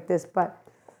stuff like this, but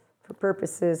for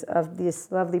purposes of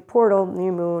this lovely portal,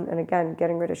 new moon, and again,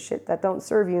 getting rid of shit that don't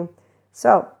serve you.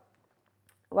 So,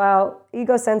 while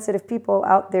ego-sensitive people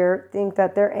out there think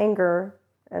that their anger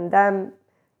and them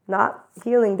not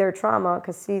healing their trauma,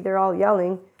 because see, they're all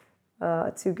yelling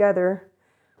together.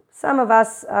 Some of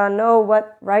us know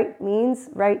what right means.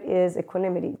 Right is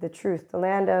equanimity, the truth, the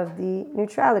land of the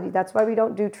neutrality. That's why we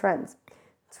don't do trends.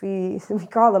 We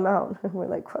call them out. We're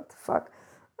like, what the fuck?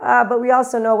 But we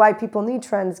also know why people need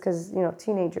trends because,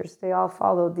 teenagers, they all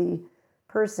follow the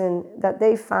person that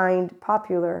they find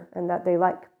popular and that they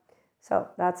like. So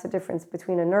that's the difference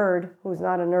between a nerd who's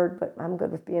not a nerd, but I'm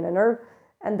good with being a nerd,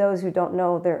 and those who don't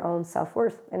know their own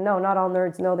self-worth. And no, not all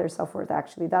nerds know their self-worth,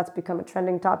 actually. That's become a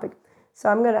trending topic. So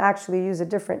I'm going to actually use a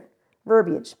different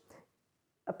verbiage.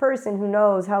 A person who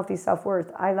knows healthy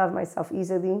self-worth, I love myself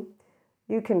easily.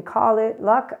 You can call it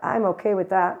luck. I'm okay with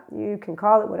that. You can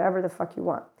call it whatever the fuck you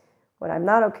want. What I'm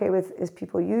not okay with is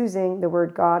people using the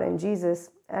word God and Jesus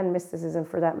and mysticism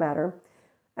for that matter,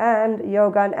 and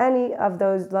yoga and any of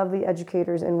those lovely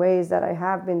educators in ways that I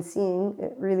have been seeing.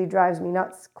 It really drives me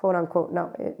nuts, quote unquote.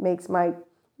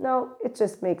 It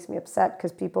just makes me upset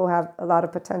because people have a lot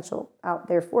of potential out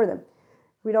there for them.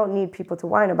 We don't need people to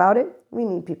whine about it. We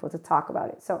need people to talk about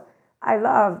it. So I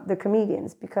love the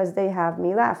comedians because they have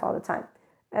me laugh all the time.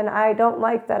 And I don't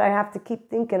like that I have to keep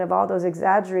thinking of all those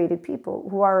exaggerated people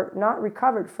who are not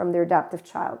recovered from their adaptive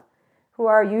child, who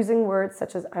are using words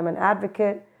such as I'm an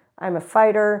advocate, I'm a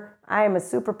fighter, I am a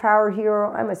superpower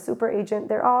hero, I'm a super agent.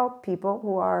 They're all people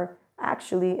who are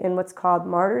actually in what's called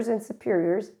martyrs and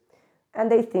superiors, and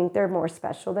they think they're more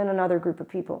special than another group of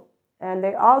people. And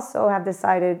they also have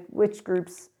decided which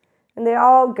groups, and they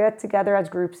all get together as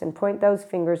groups and point those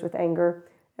fingers with anger,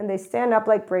 and they stand up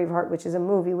like Braveheart, which is a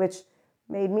movie which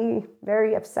made me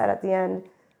very upset at the end.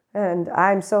 And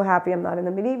I'm so happy I'm not in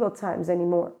the medieval times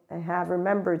anymore. I have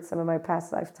remembered some of my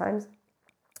past lifetimes.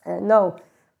 And no,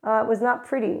 it was not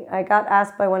pretty. I got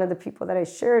asked by one of the people that I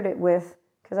shared it with,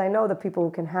 because I know the people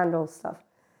who can handle stuff.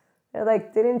 They're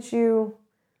like,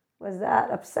 was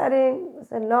that upsetting? I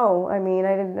said, no. I mean,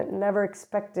 never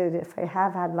expected if I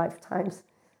have had lifetimes.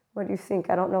 What do you think?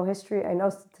 I don't know history. I know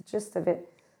the gist of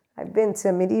it. I've been to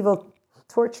a medieval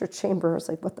torture chamber. I was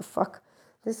like, what the fuck?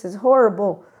 This is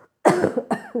horrible.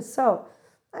 So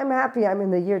I'm happy I'm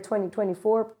in the year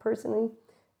 2024 personally,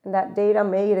 and that data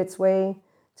made its way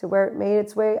to where it made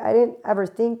its way. I didn't ever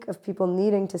think of people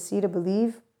needing to see to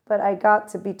believe, but I got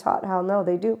to be taught how no,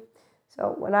 they do.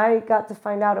 So when I got to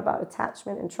find out about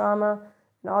attachment and trauma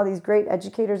and all these great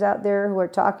educators out there who are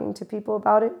talking to people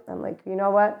about it, I'm like, you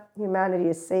know what? Humanity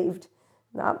is saved.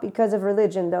 Not because of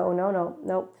religion, though.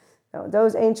 No.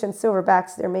 Those ancient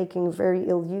silverbacks, they're making very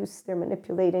ill use. They're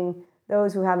manipulating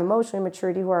those who have emotional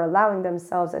immaturity, who are allowing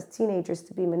themselves as teenagers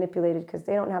to be manipulated because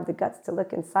they don't have the guts to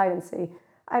look inside and say,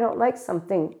 I don't like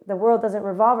something. The world doesn't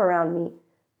revolve around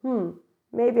me.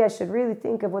 Maybe I should really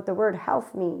think of what the word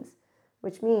health means,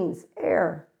 which means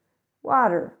air,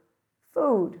 water,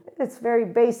 food. It's very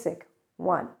basic.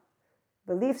 1.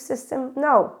 Belief system?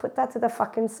 No, put that to the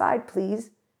fucking side,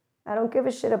 please. I don't give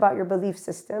a shit about your belief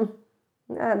system.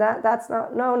 That's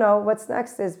not, no. What's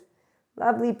next is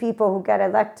lovely people who get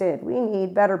elected. We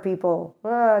need better people.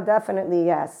 Definitely,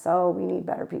 yes. So we need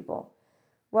better people.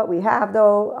 What we have,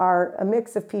 though, are a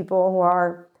mix of people who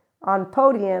are on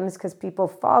podiums because people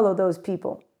follow those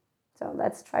people. So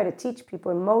let's try to teach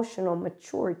people emotional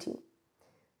maturity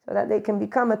so that they can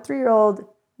become a 3-year-old,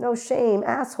 no shame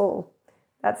asshole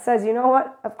that says, you know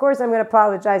what? Of course I'm going to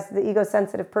apologize to the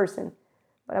ego-sensitive person,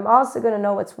 but I'm also going to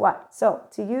know what's what. So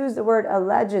to use the word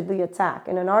allegedly attack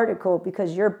in an article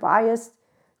because you're biased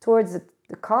towards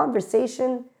the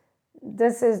conversation,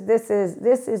 this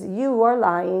is you are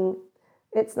lying.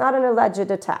 It's not an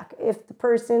alleged attack. If the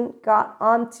person got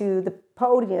onto the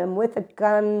podium with a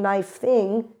gun, knife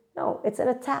thing, no, it's an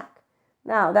attack.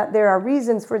 Now, that there are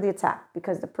reasons for the attack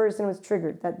because the person was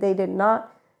triggered, that they did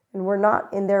not and were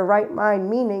not in their right mind,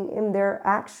 meaning in their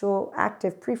actual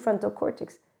active prefrontal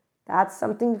cortex. That's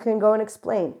something you can go and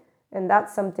explain, and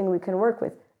that's something we can work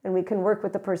with, and we can work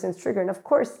with the person's trigger. And of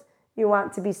course, you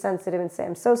want to be sensitive and say,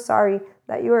 I'm so sorry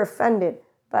that you were offended,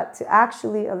 but to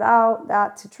actually allow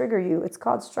that to trigger you, it's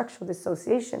called structural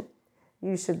dissociation.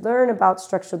 You should learn about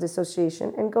structural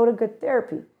dissociation and go to good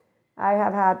therapy. I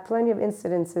have had plenty of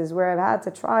incidences where I've had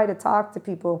to try to talk to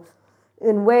people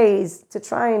in ways to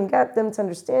try and get them to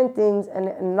understand things,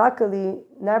 and luckily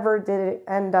never did it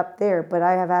end up there. But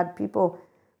I have had people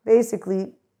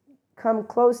basically come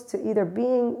close to either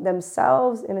being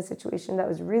themselves in a situation that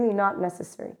was really not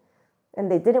necessary,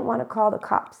 and they didn't want to call the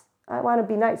cops. I want to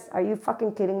be nice. Are you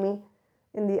fucking kidding me?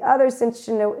 In the other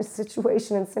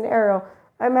situation and scenario,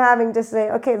 I'm having to say,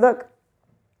 okay, look,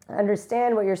 I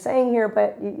understand what you're saying here,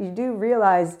 but you do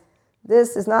realize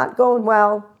this is not going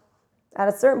well. At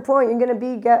a certain point,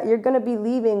 you're going to be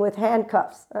leaving with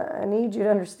handcuffs. I need you to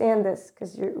understand this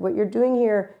because what you're doing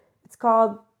here, it's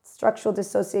called structural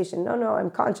dissociation. No,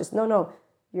 I'm conscious. No,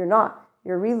 you're not.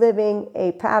 You're reliving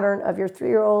a pattern of your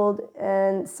 3-year-old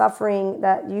and suffering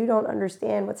that you don't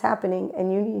understand what's happening,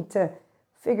 and you need to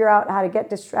figure out how to get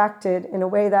distracted in a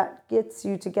way that gets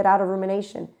you to get out of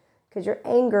rumination because your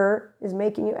anger is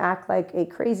making you act like a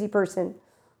crazy person.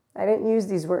 I didn't use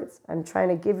these words. I'm trying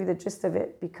to give you the gist of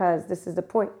it because this is the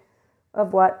point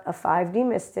of what a 5D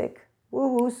mystic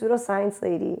woo-woo pseudoscience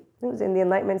lady who's in the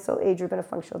Enlightenment soul age group and a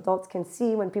functional adults can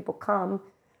see when people come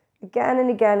again and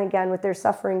again and again with their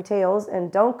suffering tales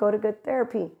and don't go to good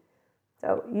therapy.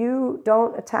 So you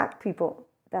don't attack people.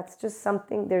 That's just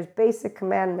something, there's basic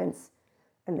commandments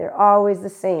and they're always the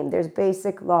same. There's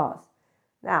basic laws.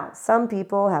 Now, some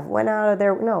people have went out of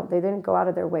their, no, they didn't go out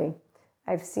of their way.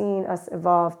 I've seen us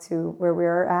evolve to where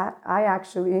we're at. I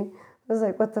actually was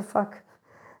like, what the fuck?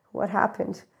 What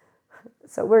happened?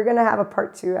 So we're going to have a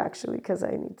part 2 actually, because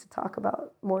I need to talk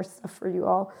about more stuff for you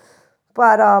all.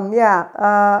 But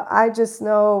I just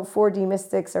know 4D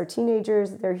mystics are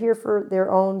teenagers. They're here for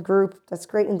their own group. That's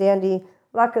great and dandy.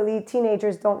 Luckily,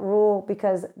 teenagers don't rule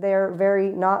because they're very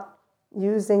not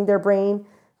using their brain.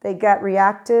 They get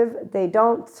reactive. They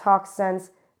don't talk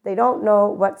sense. They don't know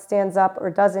what stands up or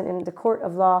doesn't in the court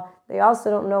of law. They also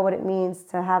don't know what it means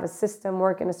to have a system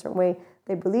work in a certain way.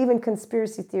 They believe in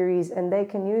conspiracy theories and they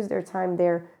can use their time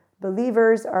there.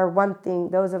 Believers are one thing.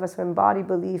 Those of us who embody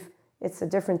belief, it's a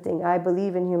different thing. I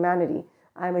believe in humanity.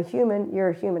 I'm a human, you're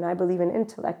a human. I believe in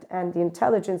intellect, and the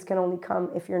intelligence can only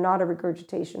come if you're not a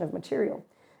regurgitation of material.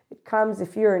 It comes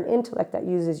if you're an intellect that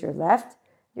uses your left,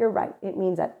 your right. It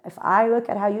means that if I look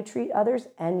at how you treat others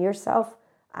and yourself,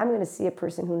 I'm going to see a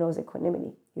person who knows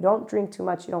equanimity. You don't drink too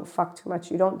much, you don't fuck too much,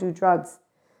 you don't do drugs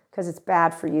because it's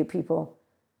bad for you people.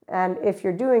 And if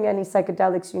you're doing any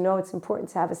psychedelics, you know it's important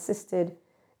to have assisted.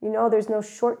 You know there's no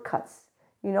shortcuts.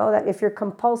 You know that if you're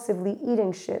compulsively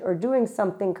eating shit or doing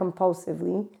something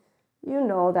compulsively, you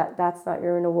know that that's not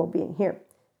your inner well-being. Here,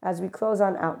 as we close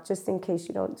on out, just in case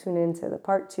you don't tune into the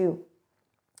part 2,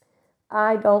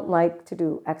 I don't like to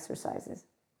do exercises.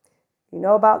 You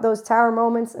know about those tower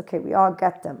moments? Okay, we all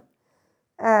get them.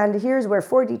 And here's where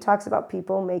 4D talks about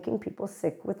people making people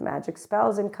sick with magic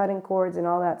spells and cutting cords and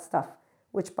all that stuff,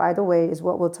 which, by the way, is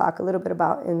what we'll talk a little bit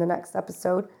about in the next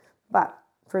episode. But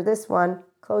for this one,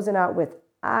 closing out with,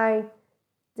 I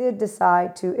did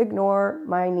decide to ignore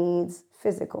my needs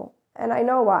physical. And I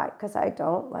know why, because I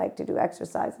don't like to do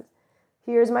exercises.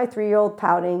 Here's my 3-year-old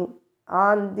pouting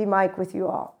on the mic with you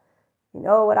all. You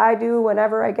know what I do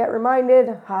whenever I get reminded?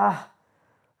 I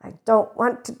don't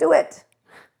want to do it.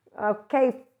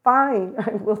 Okay, fine,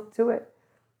 I will do it.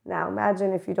 Now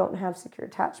imagine if you don't have secure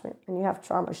attachment and you have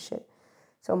trauma shit.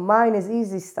 So mine is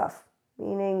easy stuff,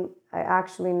 meaning I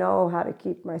actually know how to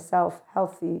keep myself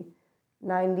healthy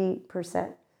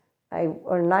 90%,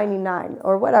 or 99,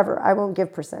 or whatever. I won't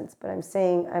give percents, but I'm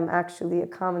saying I'm actually a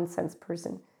common sense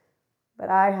person. But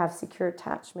I have secure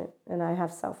attachment and I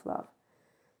have self-love.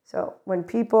 So when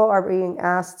people are being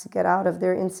asked to get out of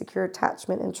their insecure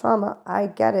attachment and trauma, I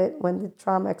get it when the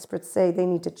trauma experts say they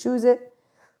need to choose it.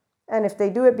 And if they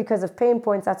do it because of pain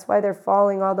points, that's why they're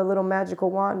following all the little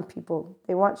magical wand people.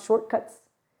 They want shortcuts.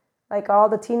 Like all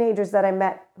the teenagers that I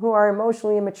met who are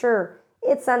emotionally immature.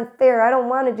 It's unfair. I don't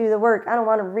want to do the work. I don't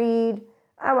want to read.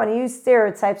 I want to use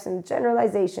stereotypes and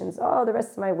generalizations all the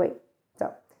rest of my way.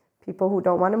 So people who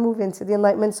don't want to move into the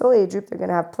Enlightenment soul age group, they're going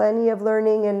to have plenty of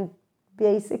learning, and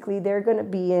basically they're going to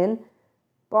be in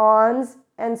bonds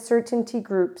and certainty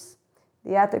groups.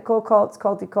 The ethical cults,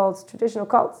 culty cults, traditional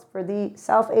cults. For the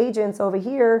self-agents over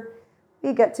here,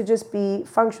 we get to just be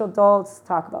functional adults,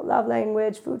 talk about love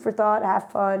language, food for thought,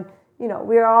 have fun. You know,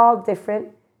 we're all different.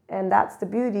 And that's the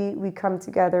beauty. We come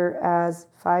together as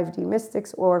 5D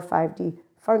mystics or 5D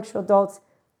functional adults.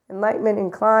 Enlightenment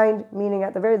inclined, meaning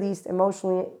at the very least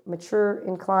emotionally mature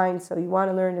inclined. So you want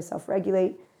to learn to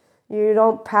self-regulate. You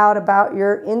don't pout about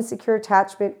your insecure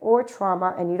attachment or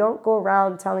trauma, and you don't go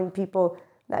around telling people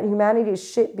that humanity is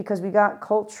shit because we got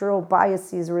cultural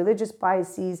biases, religious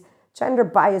biases, gender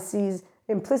biases,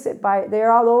 implicit bias.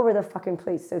 They're all over the fucking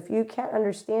place. So if you can't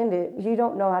understand it, you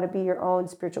don't know how to be your own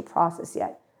spiritual process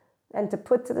yet. And to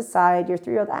put to the side your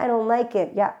 3-year-old, I don't like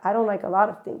it. Yeah, I don't like a lot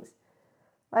of things.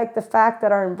 Like the fact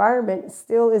that our environment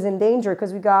still is in danger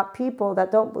because we got people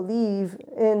that don't believe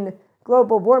in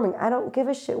global warming. I don't give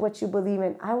a shit what you believe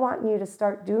in. I want you to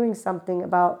start doing something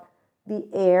about the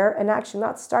air, and actually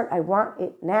not start, I want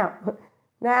it now.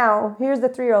 Now, here's the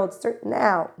 3-year-old, start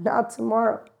now, not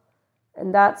tomorrow.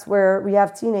 And that's where we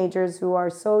have teenagers who are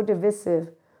so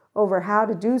divisive over how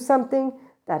to do something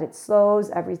that it slows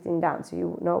everything down. So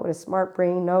you know what a smart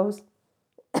brain knows?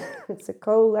 It's a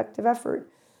collective effort.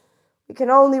 We can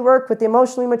only work with the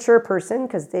emotionally mature person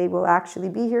because they will actually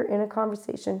be here in a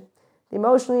conversation. The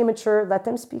emotionally immature, let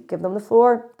them speak. Give them the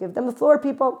floor. Give them the floor,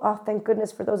 people. Oh, thank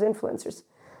goodness for those influencers.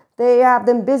 They have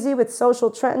them busy with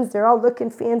social trends. They're all looking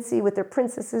fancy with their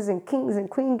princesses and kings and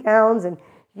queen gowns and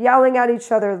yelling at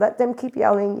each other. Let them keep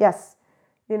yelling. Yes.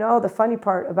 You know, the funny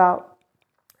part about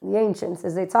the ancients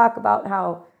is they talk about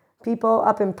how people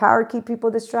up in power keep people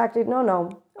distracted.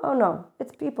 No. Oh no,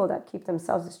 it's people that keep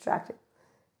themselves distracted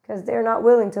because they're not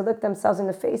willing to look themselves in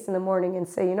the face in the morning and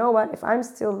say, you know what, if I'm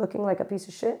still looking like a piece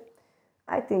of shit,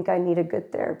 I think I need a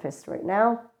good therapist right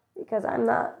now because I'm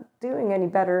not doing any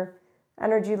better.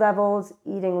 Energy levels,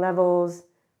 eating levels,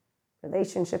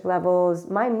 relationship levels.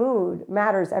 My mood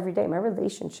matters every day. My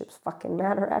relationships fucking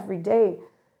matter every day.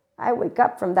 I wake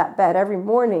up from that bed every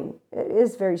morning. It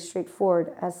is very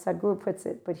straightforward, as Sadhguru puts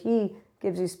it, but he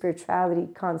gives you spirituality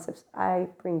concepts. I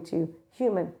bring to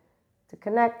human, to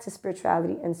connect to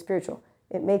spirituality and spiritual.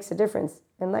 It makes a difference.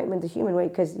 Enlightenment the human way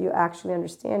because you actually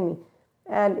understand me.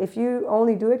 And if you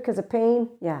only do it because of pain,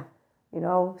 yeah,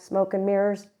 smoke and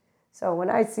mirrors. So when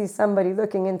I see somebody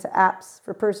looking into apps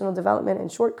for personal development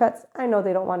and shortcuts, I know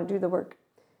they don't want to do the work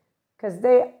because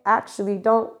they actually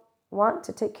don't want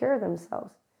to take care of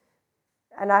themselves.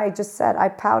 And I just said, I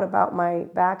pout about my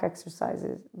back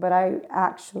exercises, but I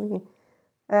actually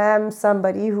am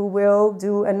somebody who will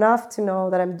do enough to know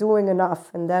that I'm doing enough.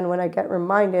 And then when I get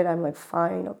reminded, I'm like,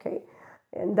 fine, okay.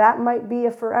 And that might be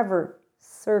a forever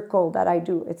circle that I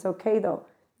do. It's okay though,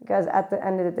 because at the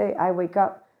end of the day, I wake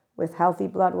up with healthy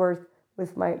blood work,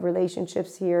 with my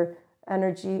relationships here,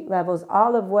 energy levels,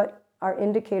 all of what are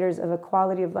indicators of a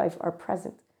quality of life are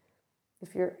present.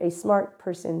 If you're a smart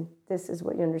person, this is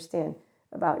what you understand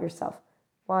about yourself.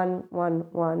 1, 1,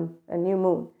 1, a new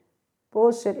moon.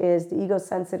 Bullshit is the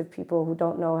ego-sensitive people who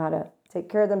don't know how to take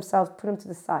care of themselves, put them to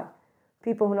the side.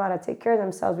 People who know how to take care of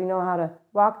themselves, we know how to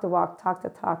walk the walk, talk the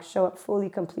talk, show up fully,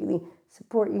 completely,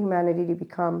 support humanity to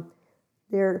become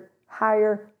their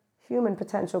higher human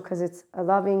potential because it's a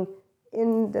loving,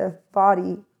 in the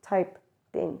body type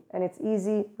thing. And it's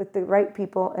easy with the right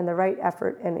people and the right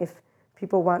effort and if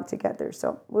people want to get there.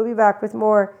 So we'll be back with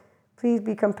more. Please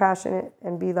be compassionate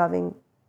and be loving.